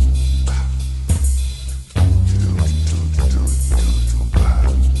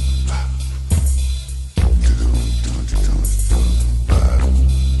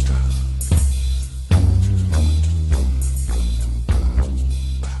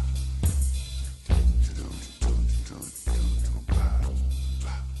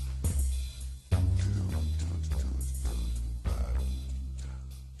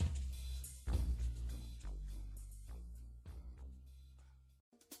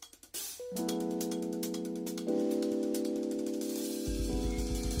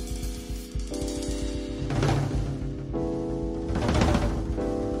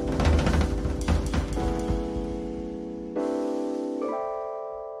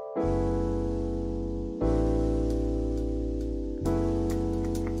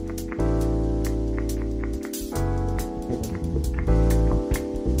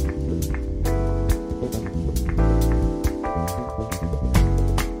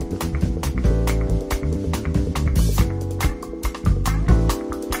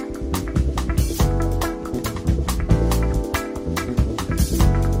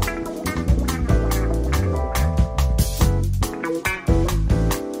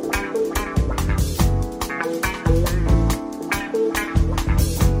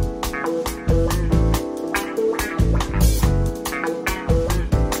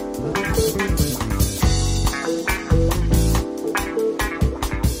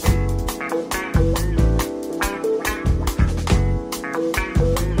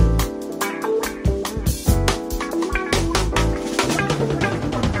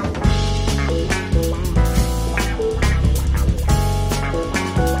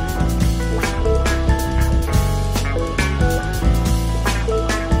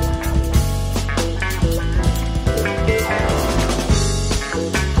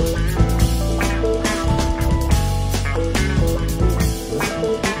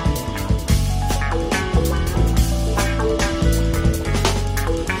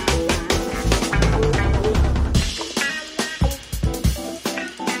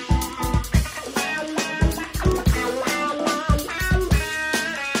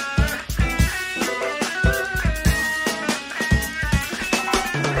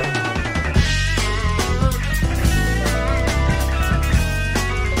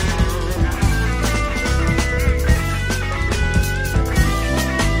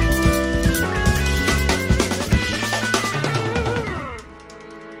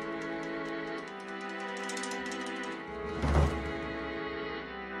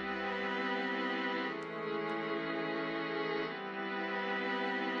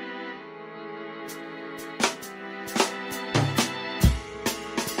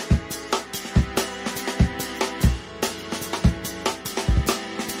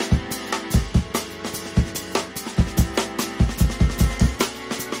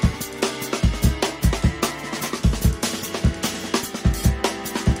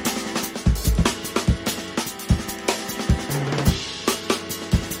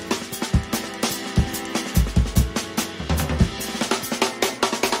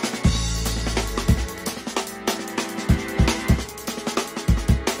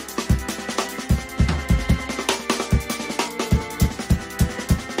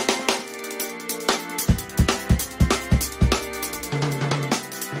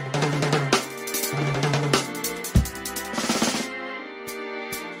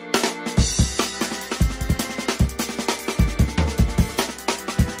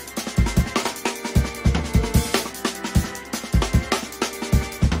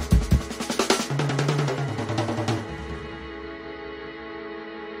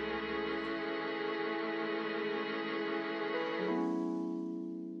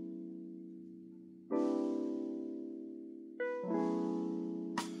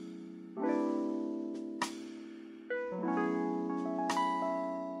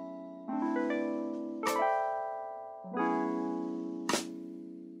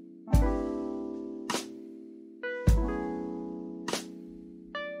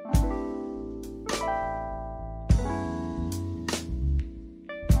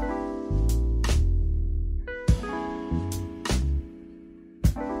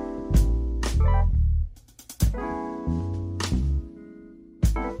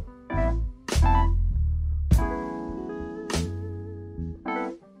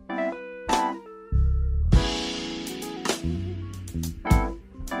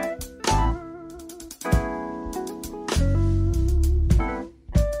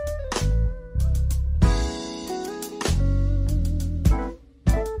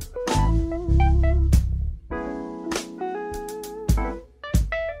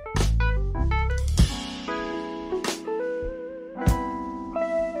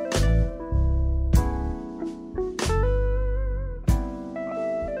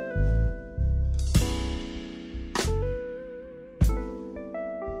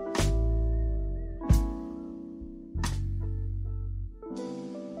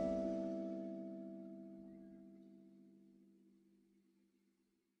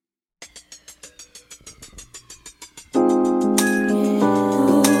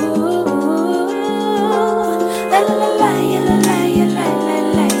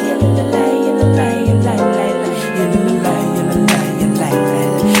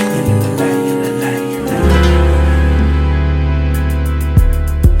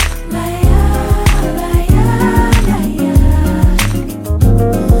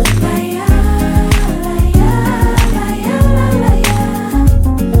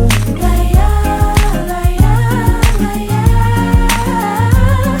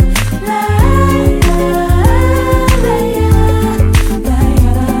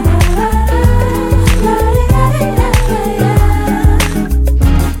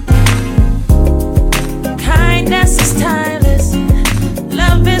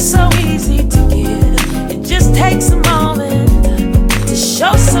 Love is so easy to give. It just takes a moment to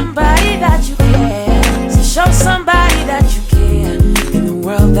show somebody that you care. To show somebody that you care. In the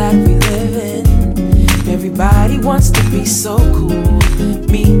world that we live in, everybody wants to be so cool.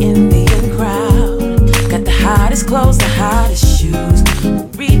 Me in the in crowd, got the hottest clothes, the hottest shoes. We're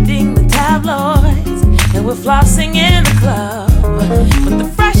reading the tabloids, and we're flossing in the club. But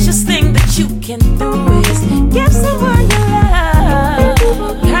the freshest thing that you can do is give someone your love.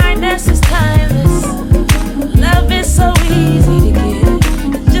 Kindness is timeless. Love is so easy to give.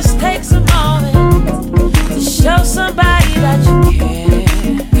 It just takes a moment to show somebody that you care.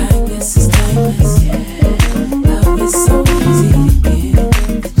 Kindness is timeless. Love is so easy to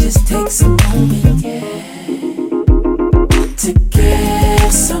give. It just takes a moment, to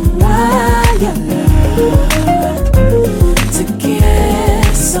give someone your love. To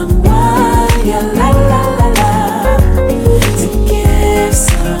give someone your love. To give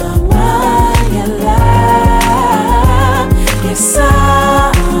someone your love. Give someone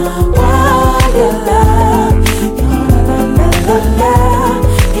your love.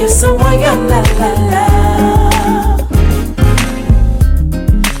 Give someone your love.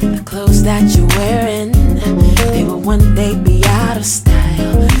 The clothes that you're wearing, they will one day be out of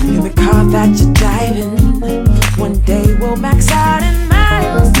style. In the car that you're driving, one day we'll max out in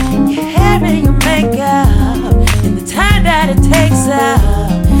miles. Your hair and your makeup, and the time that it takes up.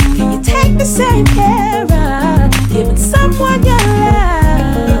 Can you take the same care of giving someone your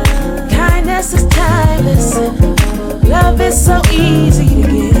love? Kindness is timeless. Love is so easy to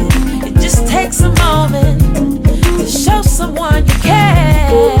give. It just takes a moment to show someone you care.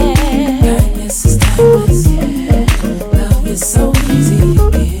 Kindness is timeless. Love is so easy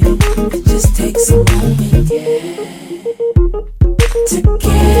to give. It just takes a moment, to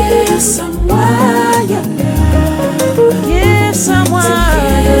give someone your love. Give someone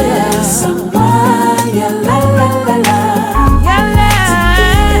your love. Someone your love. Your love.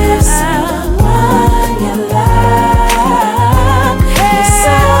 Give someone your love. Give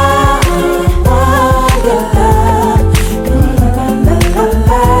someone your love.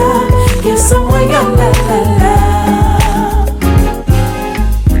 Give someone your love.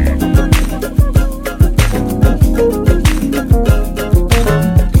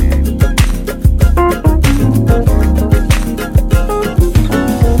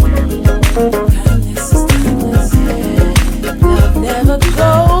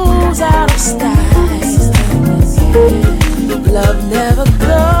 Love never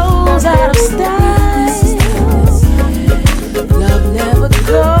goes out of style. Love never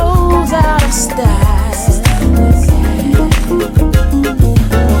goes out of style.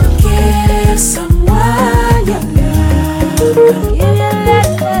 Give someone your love. Give your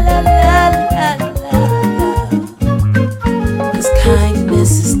love. 'Cause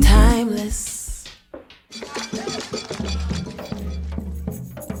kindness is timeless.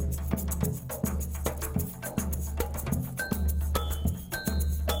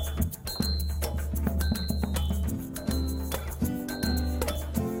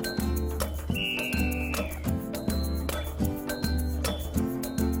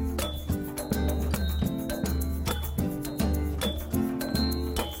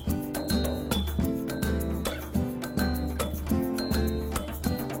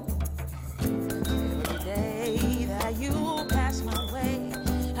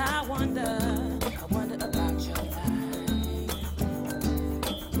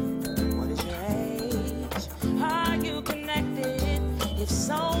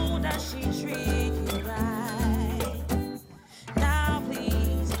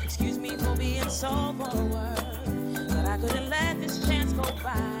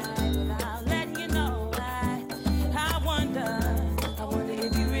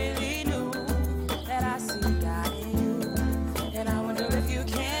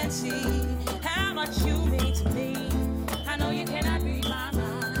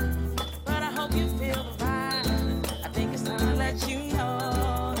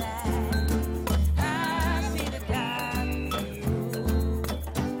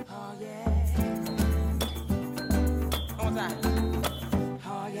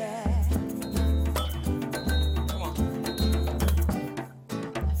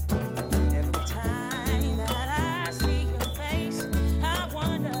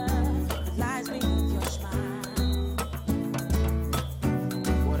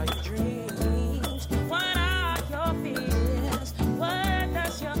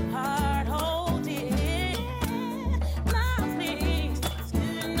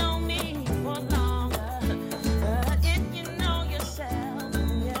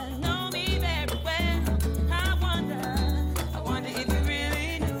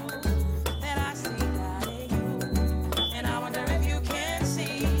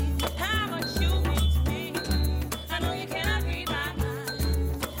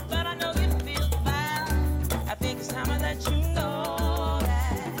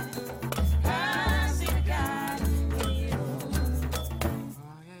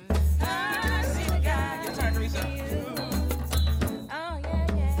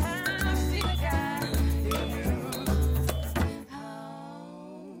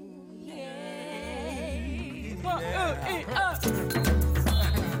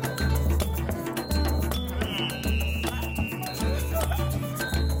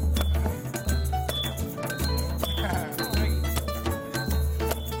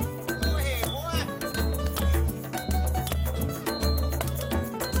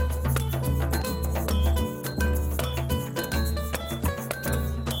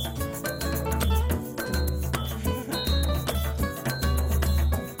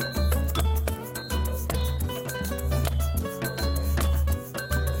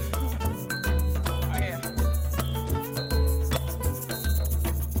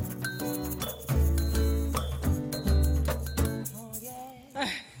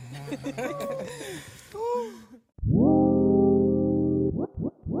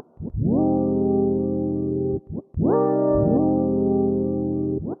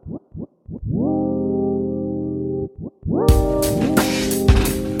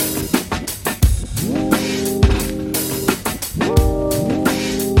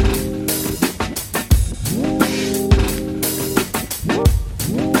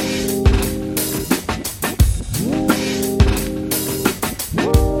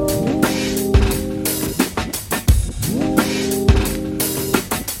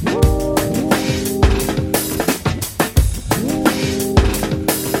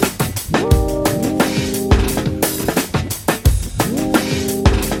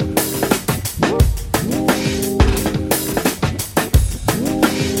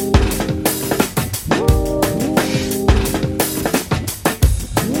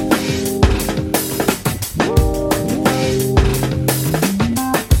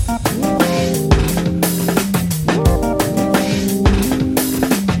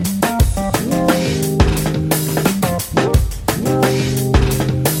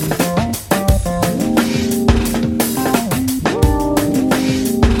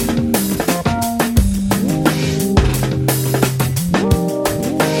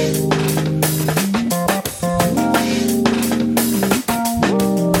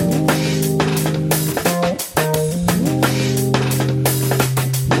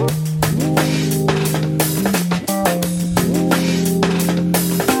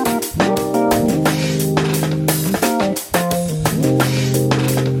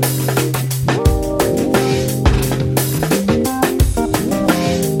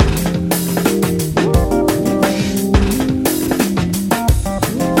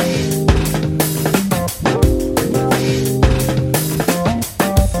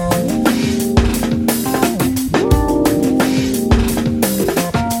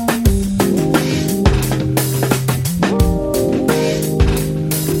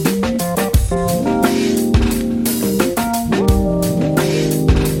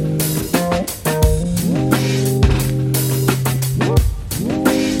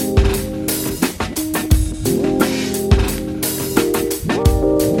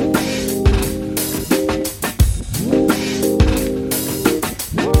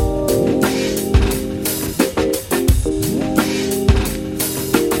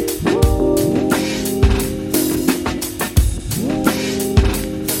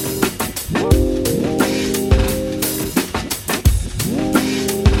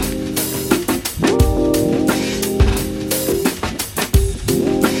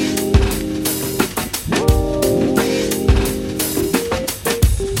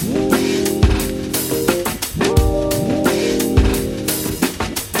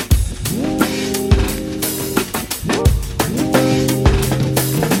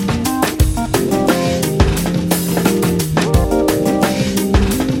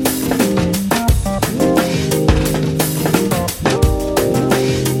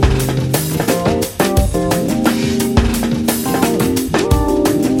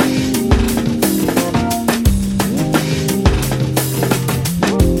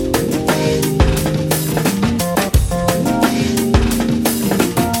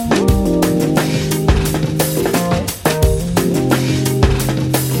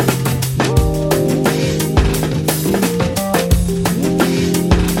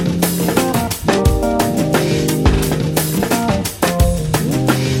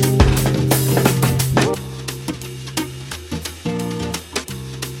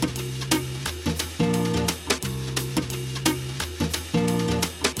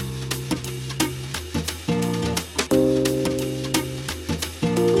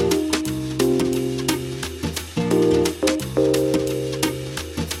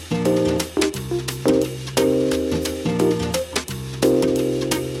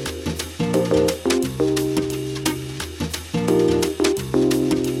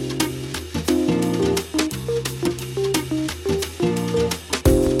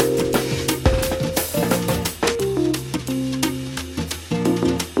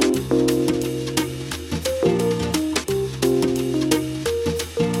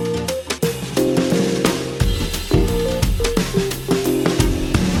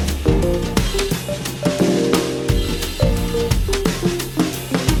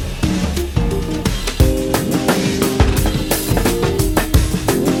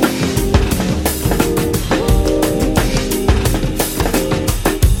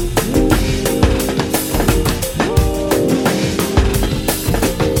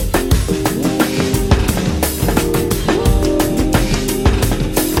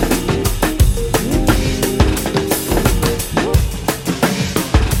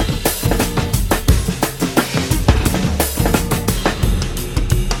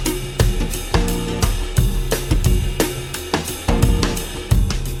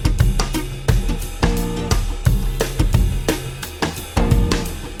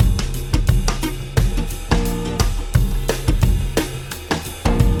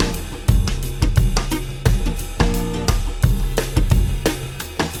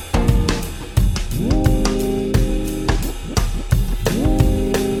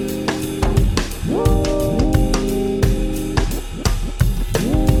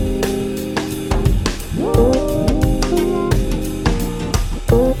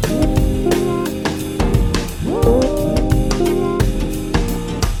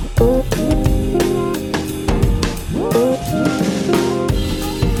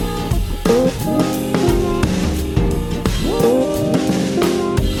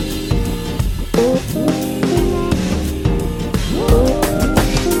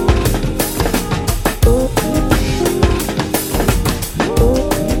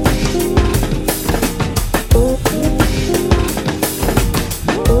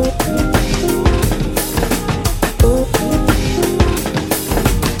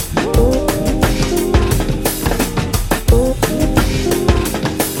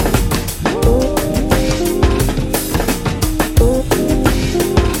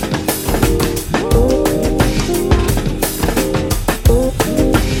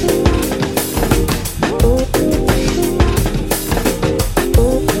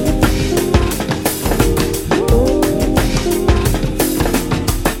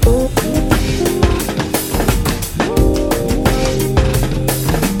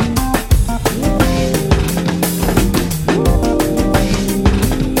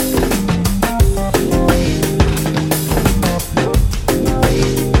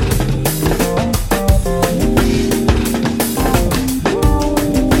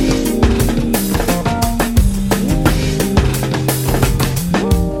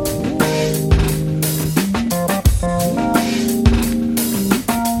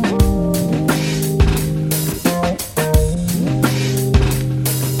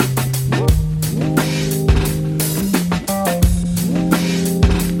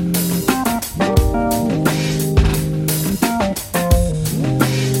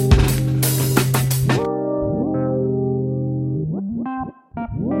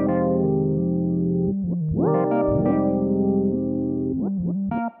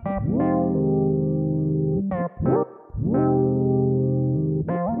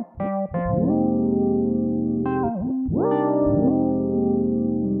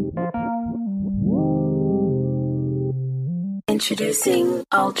 Introducing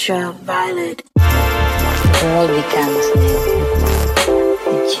Ultraviolet. The world becomes new.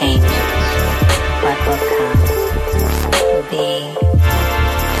 It changes. What will come will be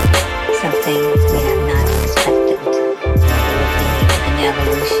something we have not expected. It will be an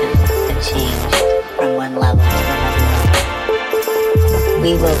evolution, a change from one level to another level.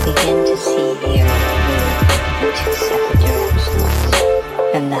 We will begin to see here move in two separate directions.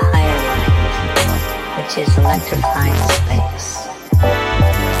 From the higher light, which is electrifying space.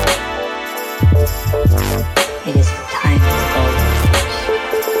 It is the time of the golden age.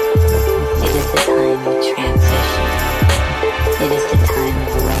 It is the time of transition. It is the time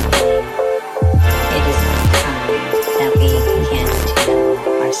of awakening. It is the time that we begin to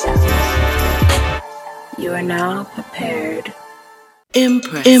know ourselves. You are now prepared.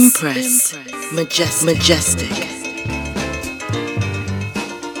 Impress. Majestic.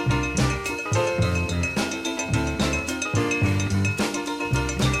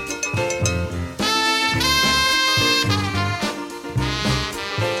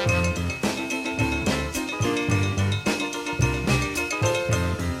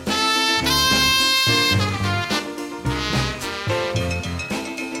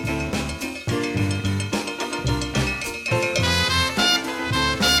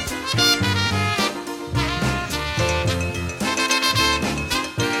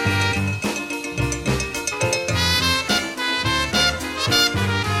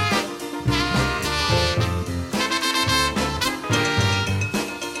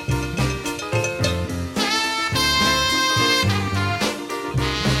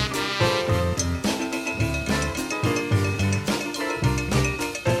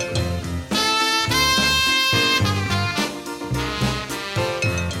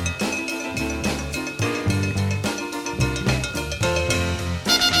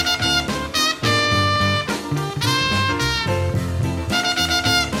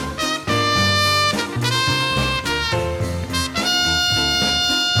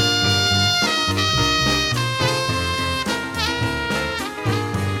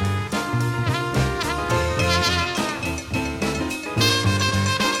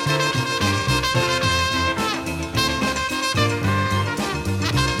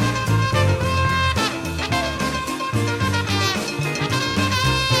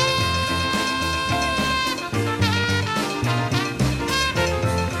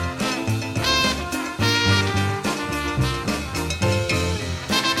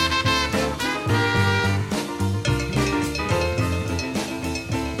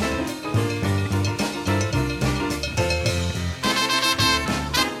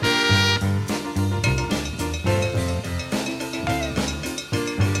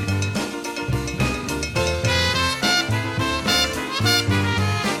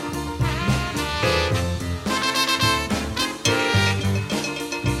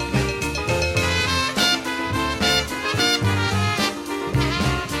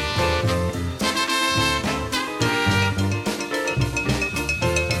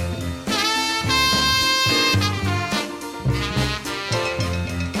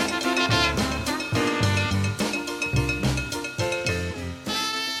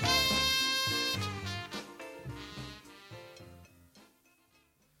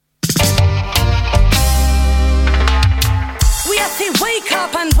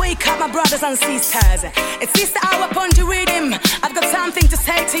 Wake up, my brothers and sisters. It's Sister Hour upon the rhythm. I've got something to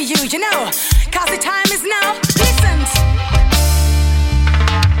say to you, you know, cause the time is now. Listen.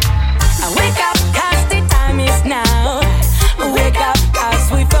 Wake up, cause the time is now. Wake up, cause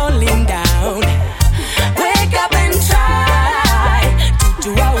we're falling down. Wake up and try to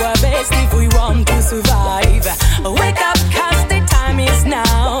do our best if we want to survive. Wake up, cause the time is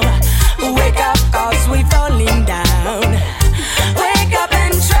now. Wake up, cause we're falling down. Wake up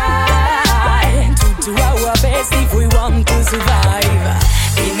and try to do our best if we want to survive.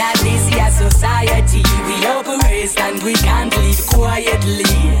 In a this year society, we operate and we can't live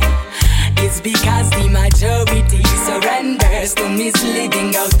quietly. It's because the majority surrenders to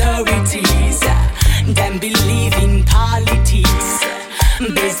misleading authorities. Them believe in politics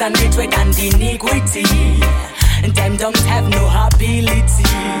based on hatred and iniquity. Them don't have no ability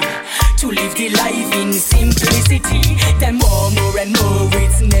to live the life in simplicity. Them want more and more,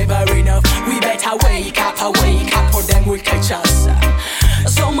 it's never enough. We better wake up, or them will catch us.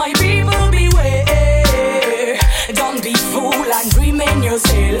 So my people beware. Don't be fool and remain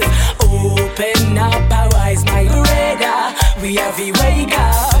yourself. Open up our eyes, my brother. We have to wake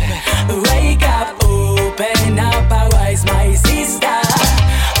up, open up our eyes, my sister.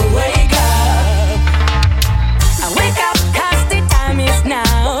 Wake up, cause the time is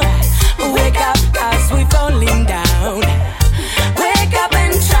now. Wake up, cause we're falling down.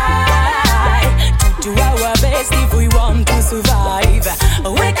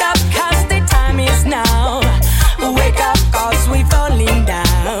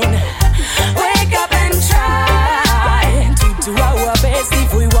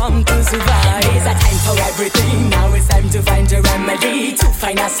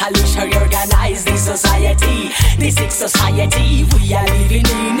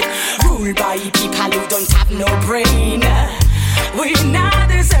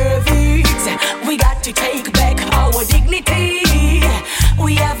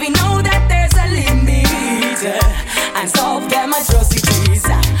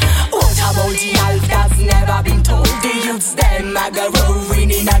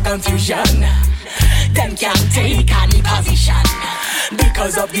 confusion. Them can't take any position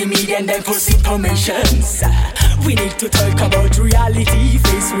because of the media and them false informations. We need to talk about reality,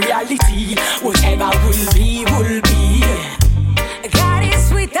 face reality. Whatever will be, will be. God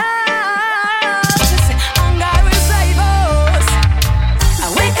is with us, and God will save us.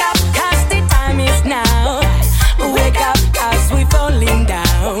 Wake up, cause the time is now. Wake up, cause we're falling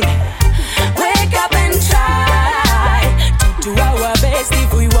down. Wake up and try to do our best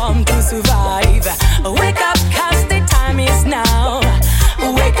if we want to survive. Wake up, cause the time is now.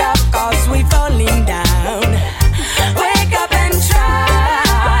 Wake up, cause we're falling down. Wake up and try.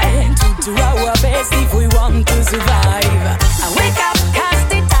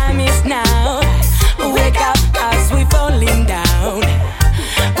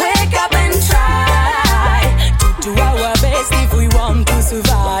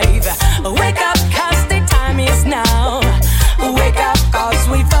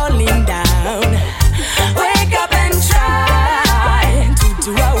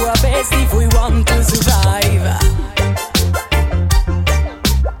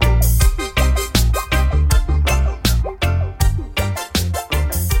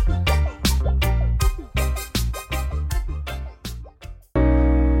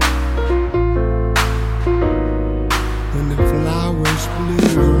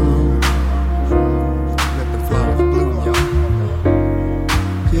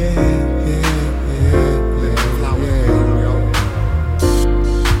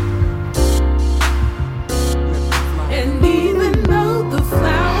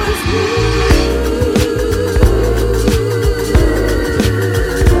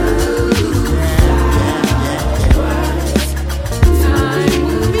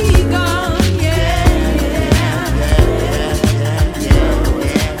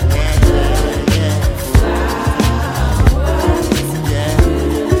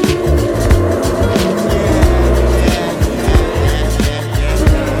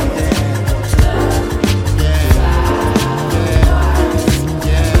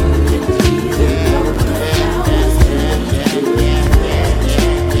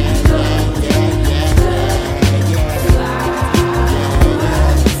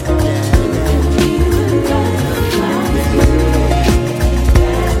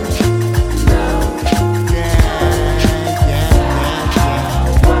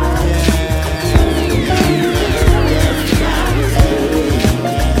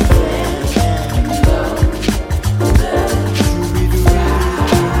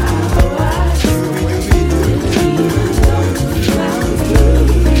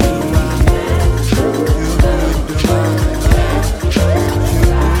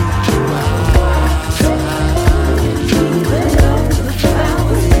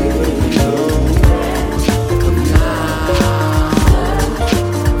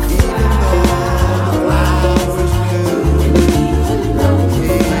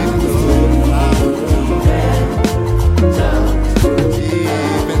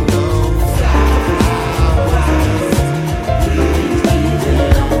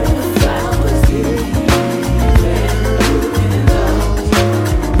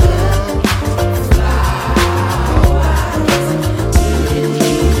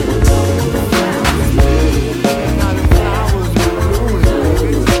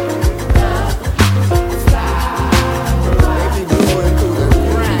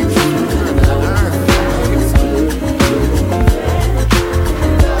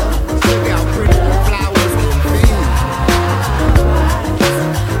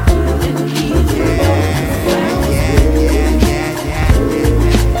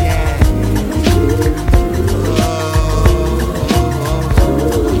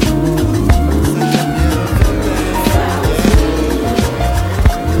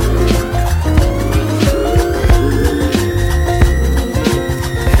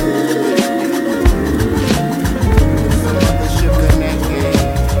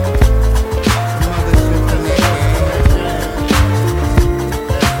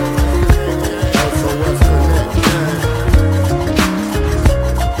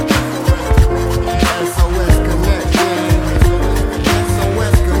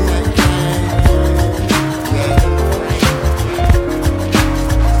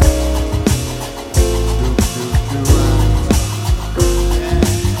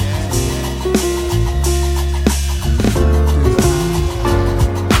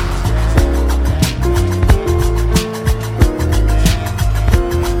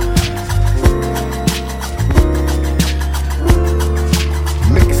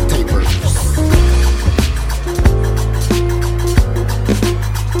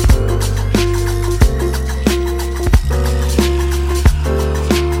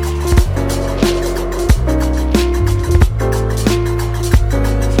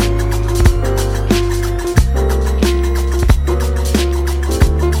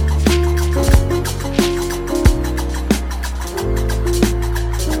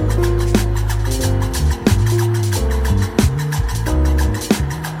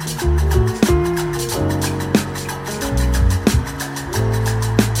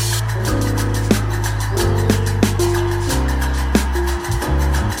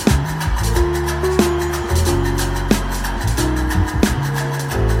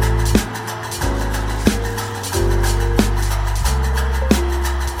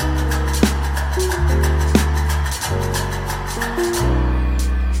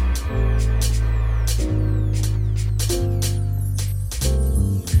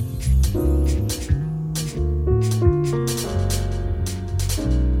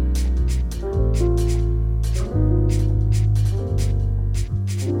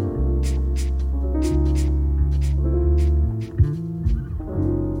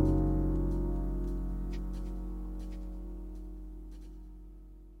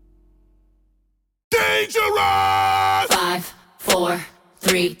 dangerous. 5, 4,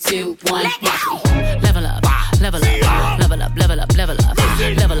 3, 2, 1. Watch me. Level up, level up, level up, level up, level up,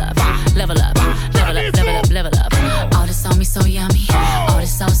 level up, level up, level up, level up, level up. All this on me so yummy, all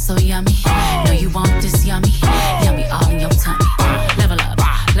this sauce so yummy. Know you want this yummy, yummy all in your tummy. Level up,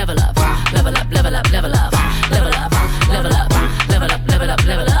 level up, level up, level up, level up, level up, level up, level up, level up,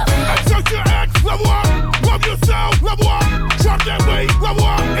 level up. Accept your ex, level up. Love yourself, level up. Drop that weight, level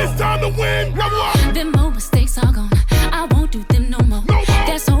up. It's time to win, level up. Them old mistakes are gone, I won't do them no more.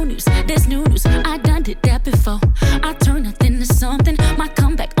 That's old news, that's new news, I done did that before. I turn nothing to something, my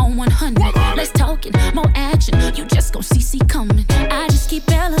comeback on 100. Less talking, more action, you just gon' see coming. I just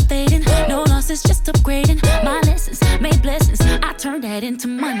keep elevating, no losses, just upgrading. My lessons made blessings, I turn that into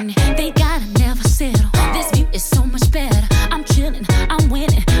money. They gotta never settle, this view is so much better. I'm chilling, I'm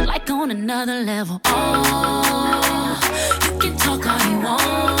winning, like on another level. Oh, you can talk all you want.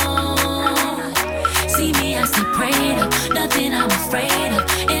 See me, I stay prayed up, nothing I'm afraid of,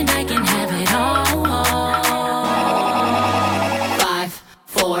 and I can have it all. 5,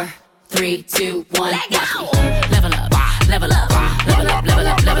 4, 3, 2, 1. Watch me. Level up, level up, level up, level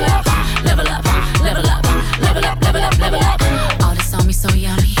up, level up, level up, level up, level up, level up, level up. All this on me so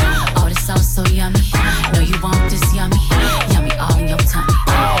yummy, all this sauce so yummy. Know you want this yummy, yummy all in your tummy.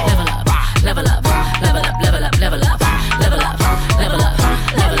 Level up, level up, level up, level up, level up, level up, level up,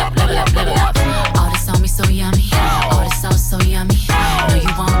 level up, level up, level up. All this on me so yummy, all this sauce so yummy. Know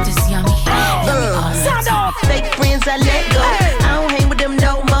you want this yummy, yummy all in your tummy. Fake friends I let go, I don't hang with them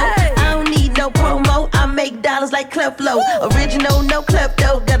no more. I don't need no promo, I make dollars like Cleflo. Original, no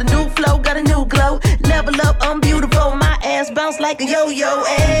klepto, got a new flow, got a new glow. Level up, I'm beautiful, my ass bounce like a yo-yo.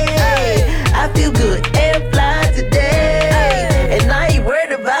 Hey, I feel good and fly today, and I ain't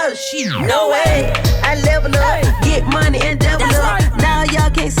worried about shit, no way. I level up, get money and double up. Now y'all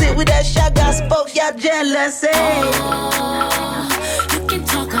can't sit with that shot, got spoke, y'all jealous. Hey. You can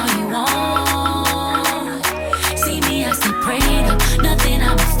talk all you want. See me, I stay prayed up, nothing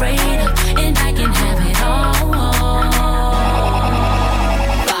I'm afraid of, and I can have it all.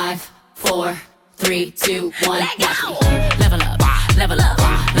 5, 4, 3, 2, 1. Watch me. Level up, level up,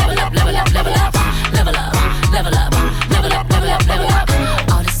 level up, level up, level up, level up, level up, level up, level up, level up.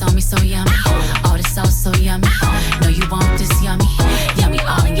 All this on me so yummy, all this sauce so yummy. Know you want this yummy, yummy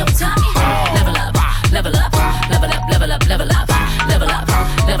all in your tummy. Level up, level up, level up, level up, level up, level up,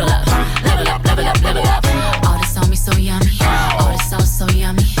 level up, level up, level up, level up. All this on me so yummy, all this sauce so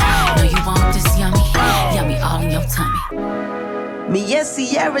yummy. Know you want this yummy, yummy all in your tummy. Me and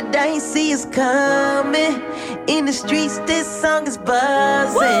Sierra, they ain't see us coming. In the streets, this song is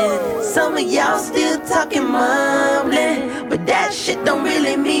buzzing. Some of y'all still talking mumbling, but that shit don't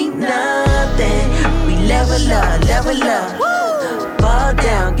really mean nothing. We level up, level up. Fall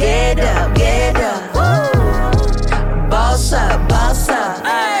down, get up, get up. Boss up, boss up.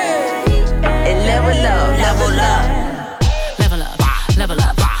 And level up, level up. Level up, level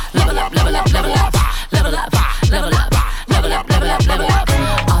up, level up, level up, level up, level up, level up. Level up, level up, level up.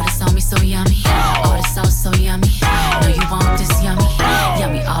 All this on me so yummy, all this sauce so yummy. Know you want this yummy,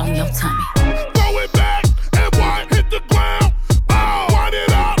 yummy all in your tummy. Throw it back and why hit the ground. Oh, wind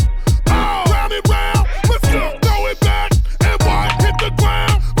it up. Oh, round and round. Let's go. Throw it back and why hit the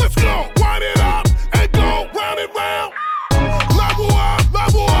ground. Let's go. Wind it up and go round and round. Level up,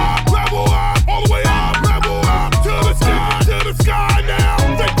 level up, level up. All the way up, level up to the sky now.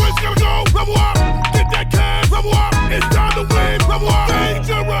 Fake boys gotta go. Level up, get that cash. Level up. It's time to win, level up,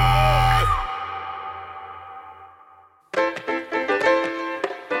 dangerous.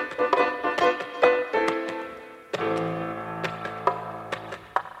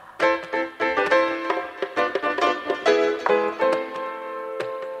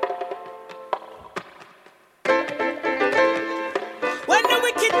 When the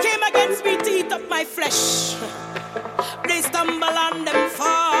wicked came against me to eat up my flesh, they stumble and them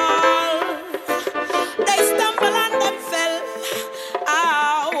fall. They stumble and them fell.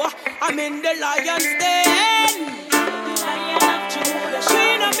 Ow, I'm in the lion's den.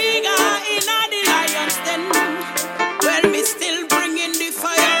 Queen Omega in the lion's den. Well, me still bringing the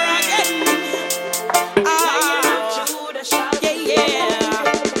fire again. Yeah, yeah.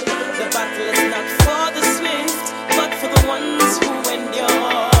 The battle is not for the swift, but for the ones who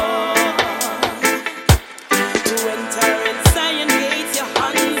endure. To enter in Zion gates, your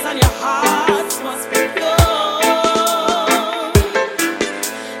hands and your hearts must be pure.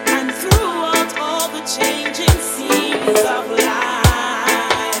 And throughout all the changing scenes of life,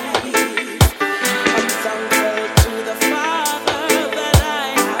 I'm thankful to the Father that I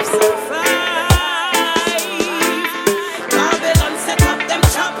have survived. Babylon set up them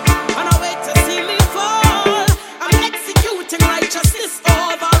trap, and I wait to see me fall.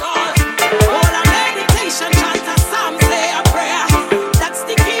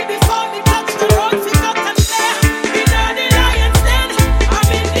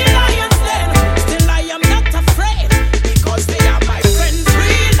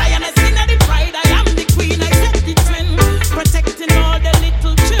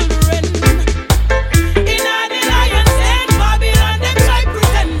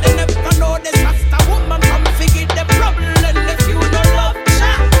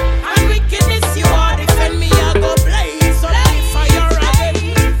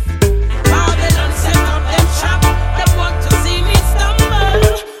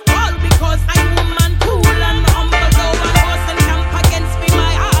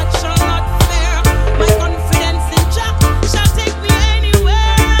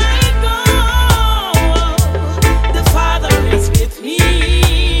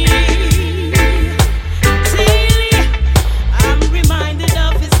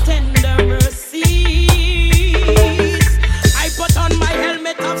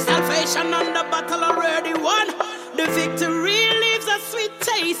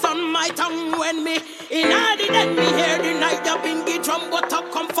 peace on my tongue when me in all the dead me hear the night the bingy drum. What a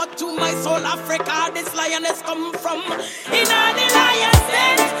comfort to my soul, Africa, this lioness come from. In all the lion's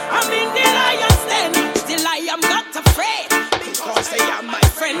den, I'm in the lion's den. Still I am not afraid, because they are my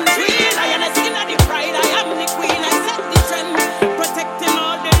friends. Real lioness in the pride, I am the queen, I set the trend, protecting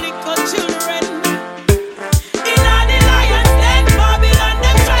all the little children. In all the lion's den, Babylon,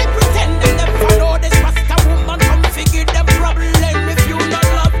 them try pretend them follow this Rasta woman, come figure them problem. If you not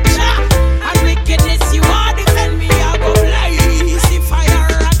love Jah and wickedness, you are defend me, I go blaze the fire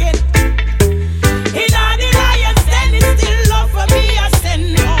again. In all the lion's den, it's still love for me, I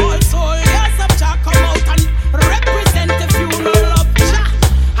send all soldiers of Jah come out and represent. If you not love Jah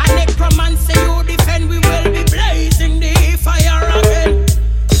and necromancy, you defend, we will be blazing the fire again.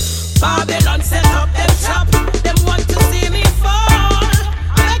 Babylon set up them trap, them want to see me fall.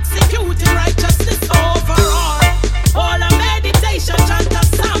 I'm executing righteousness overall. All a meditation, chant a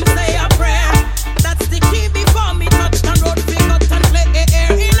psalm, say a prayer. That's the key before me touch the road, pick up and play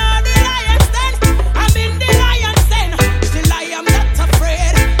air. In all the lion's den, I'm in the lion's den. Still I am not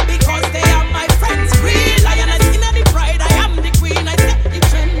afraid, because they are my friends. Real lioness in the pride, I am the queen, I set the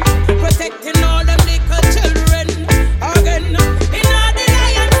trend, protecting all them little children. Again, in all the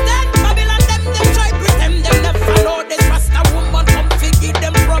lion's den, Babylon them try pretend them never follow this Rasta woman, come figure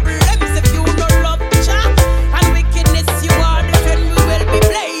them problems. If you not love Jah and wickedness, you are defend, we will be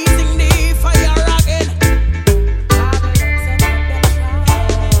blazing the fire again.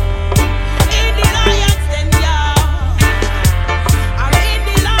 In the lion's den, yeah, I'm in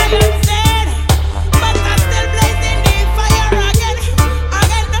the lion's den, but I'm still blazing the fire again,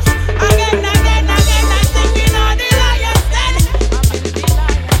 again, again, again, again. I think in all the lion's den,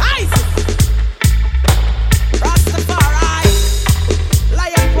 ice, Rastafari,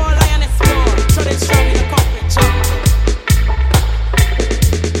 lion poor, lioness poor, so they show me the concrete jump.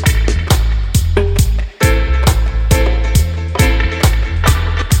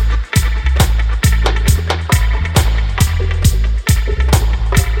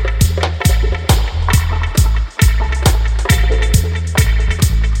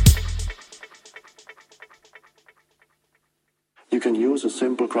 You can use a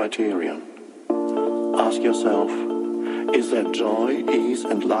simple criterion. Ask yourself, is there joy, ease,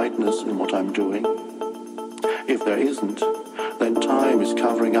 and lightness in what I'm doing? If there isn't, then time is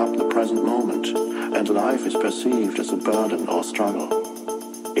covering up the present moment, and life is perceived as a burden or struggle.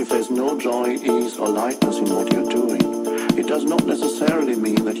 If there's no joy, ease, or lightness in what you're doing, it does not necessarily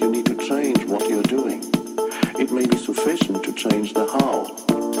mean that you need to change what you're doing. It may be sufficient to change the how.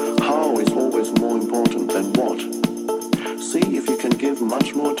 How is always more important than what. See if you can give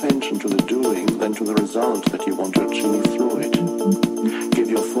much more attention to the doing than to the result that you want to achieve through it. Give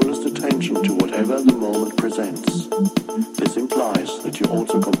your fullest attention to whatever the moment presents. This implies that you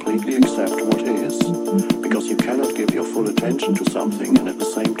also completely accept what is, because you cannot give your full attention to something and at the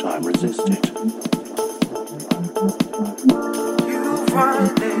same time resist it. You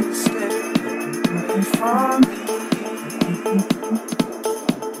find it step away from me.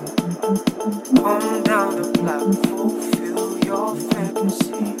 Come down the block, fulfill your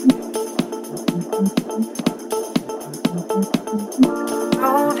fantasy.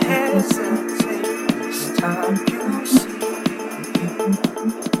 Don't hesitate, this time you see.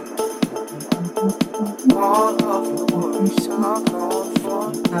 All of your worries are gone for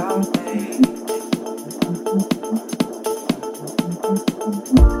now, babe.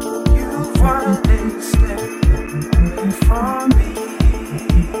 You find it step away from me.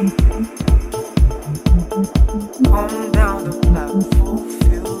 Come down the block,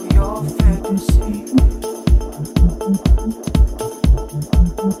 fulfill your fantasy.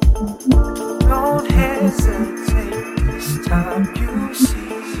 Don't hesitate, this time you see.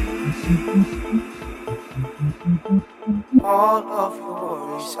 All of your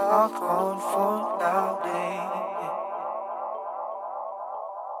worries are gone for now, babe.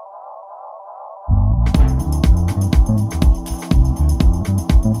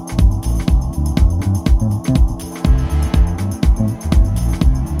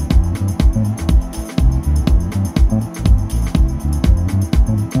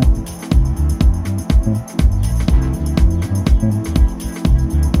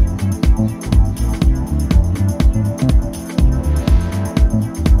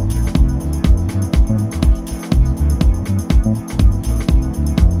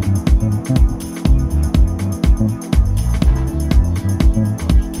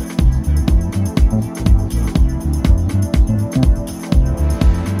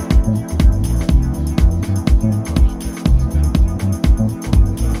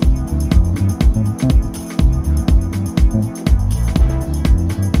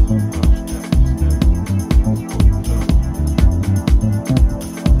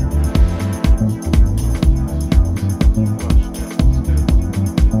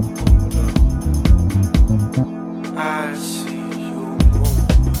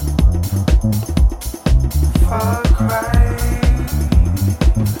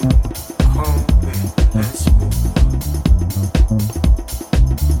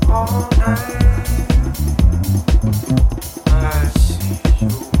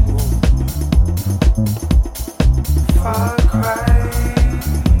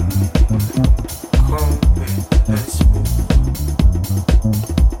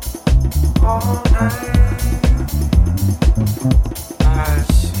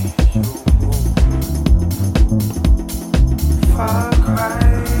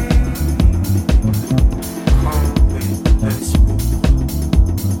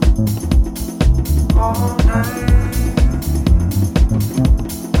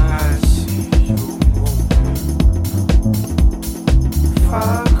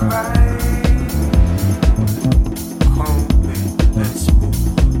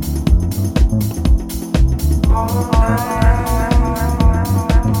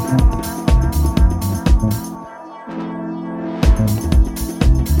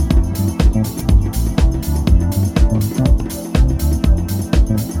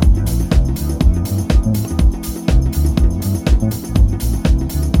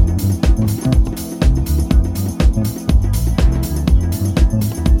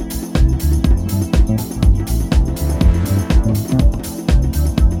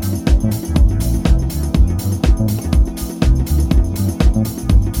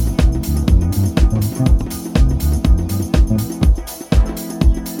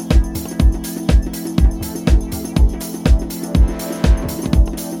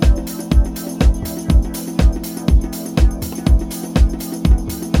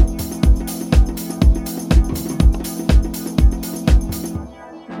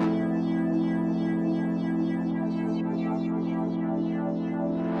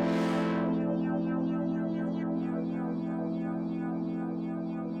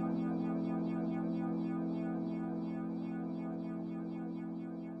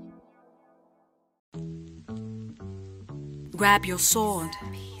 Grab your sword.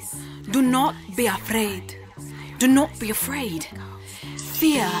 Do not be afraid. Do not be afraid.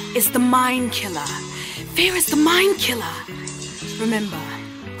 Fear is the mind killer. Fear is the mind killer. Remember,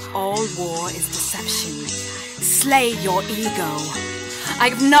 all war is deception. Slay your ego. I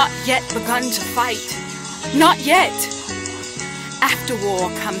have not yet begun to fight. Not yet. After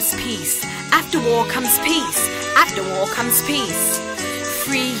war comes peace. After war comes peace. After war comes peace.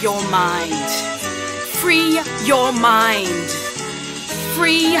 Free your mind. Free your mind.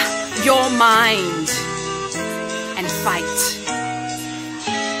 Free your mind. And fight.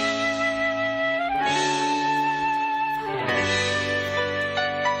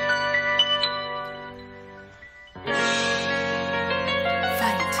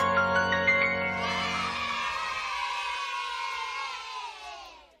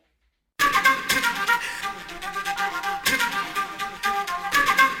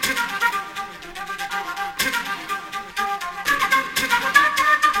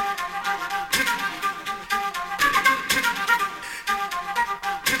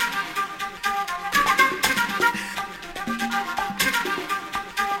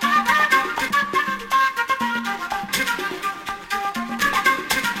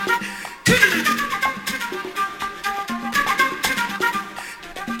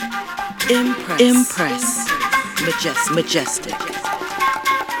 Impress. Majestic.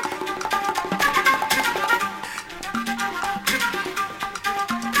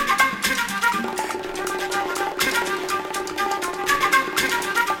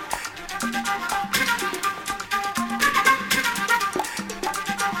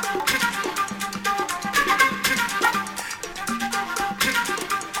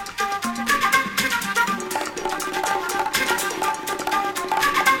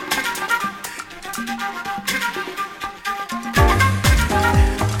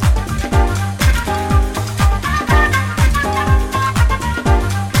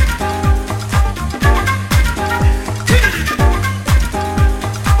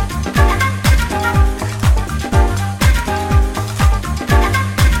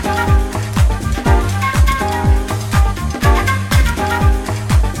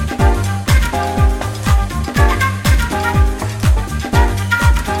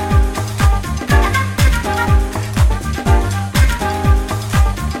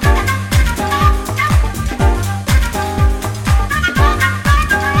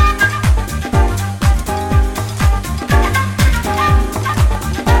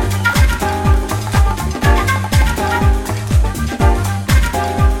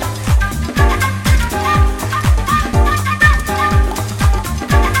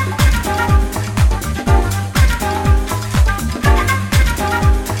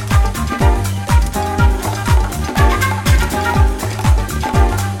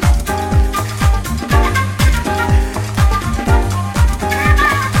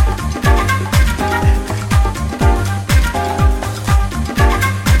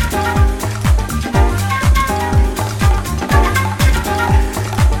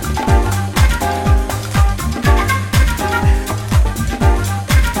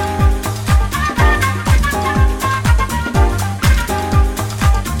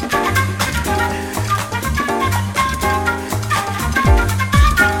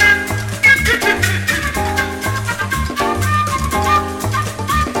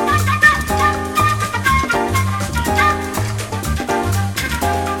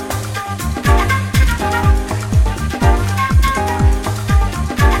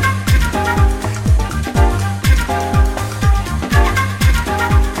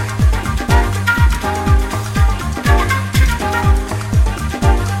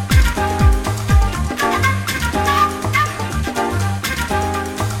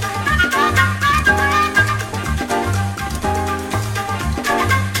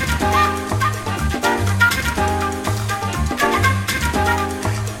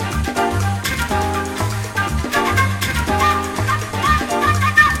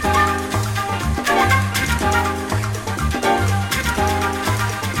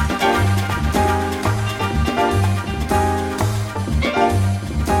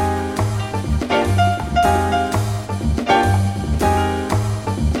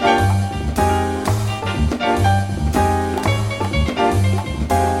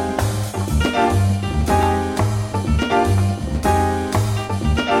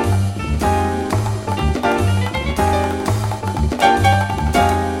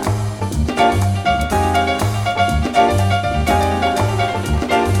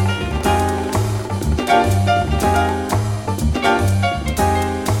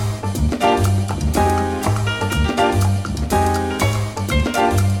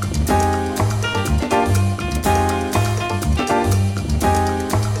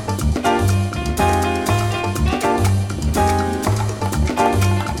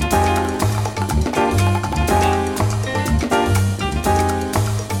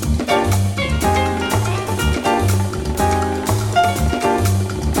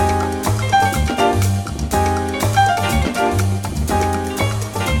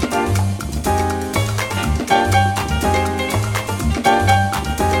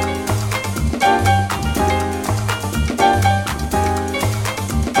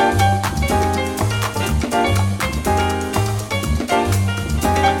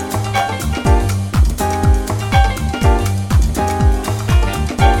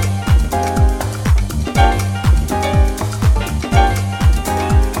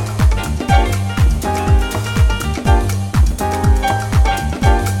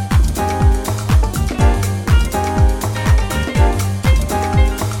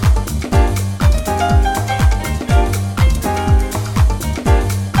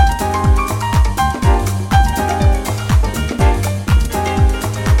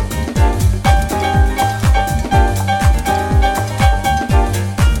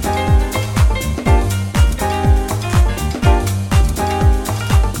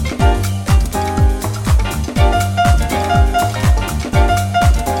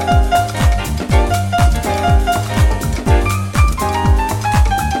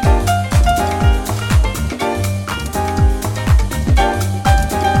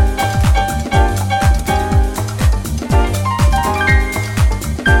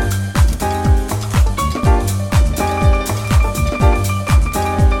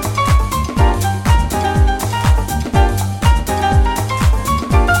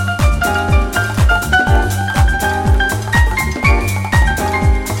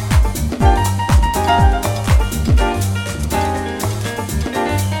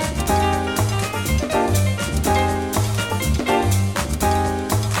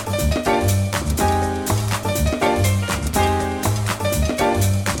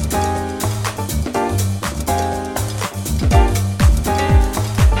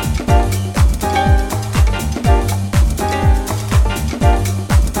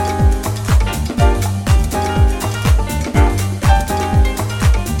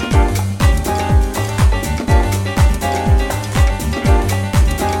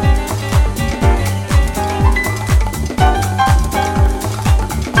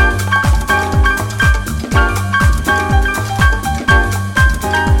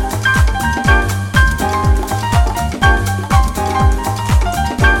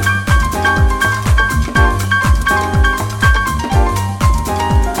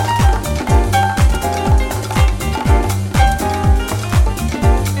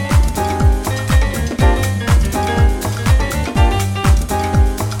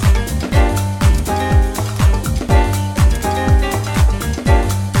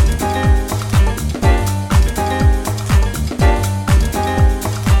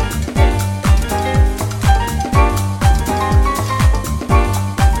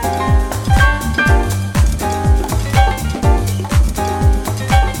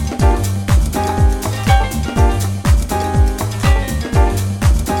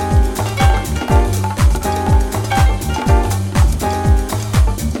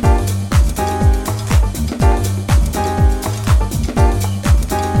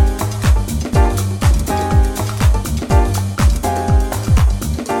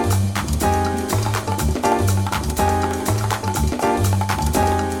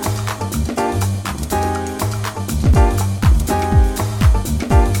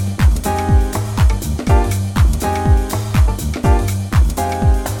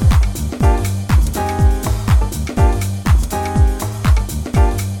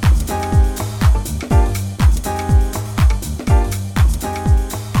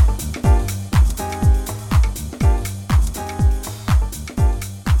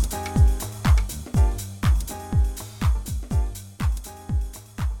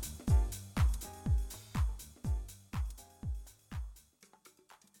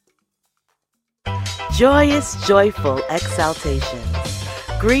 joyous, joyful exaltations.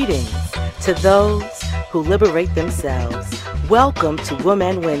 Greetings to those who liberate themselves. Welcome to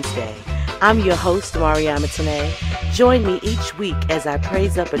Woman Wednesday. I'm your host, Mariama Tene. Join me each week as I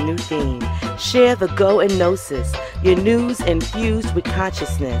praise up a new theme. Share the go and gnosis, your news infused with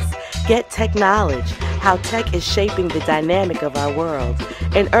consciousness. Get tech knowledge, how tech is shaping the dynamic of our world.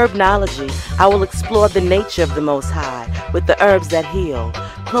 In herbnology, I will explore the nature of the Most High with the herbs that heal,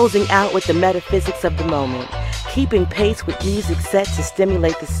 closing out with the metaphysics of the moment, keeping pace with music set to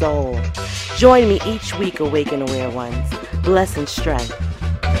stimulate the soul. Join me each week, Awake and Aware Ones. Bless and strength.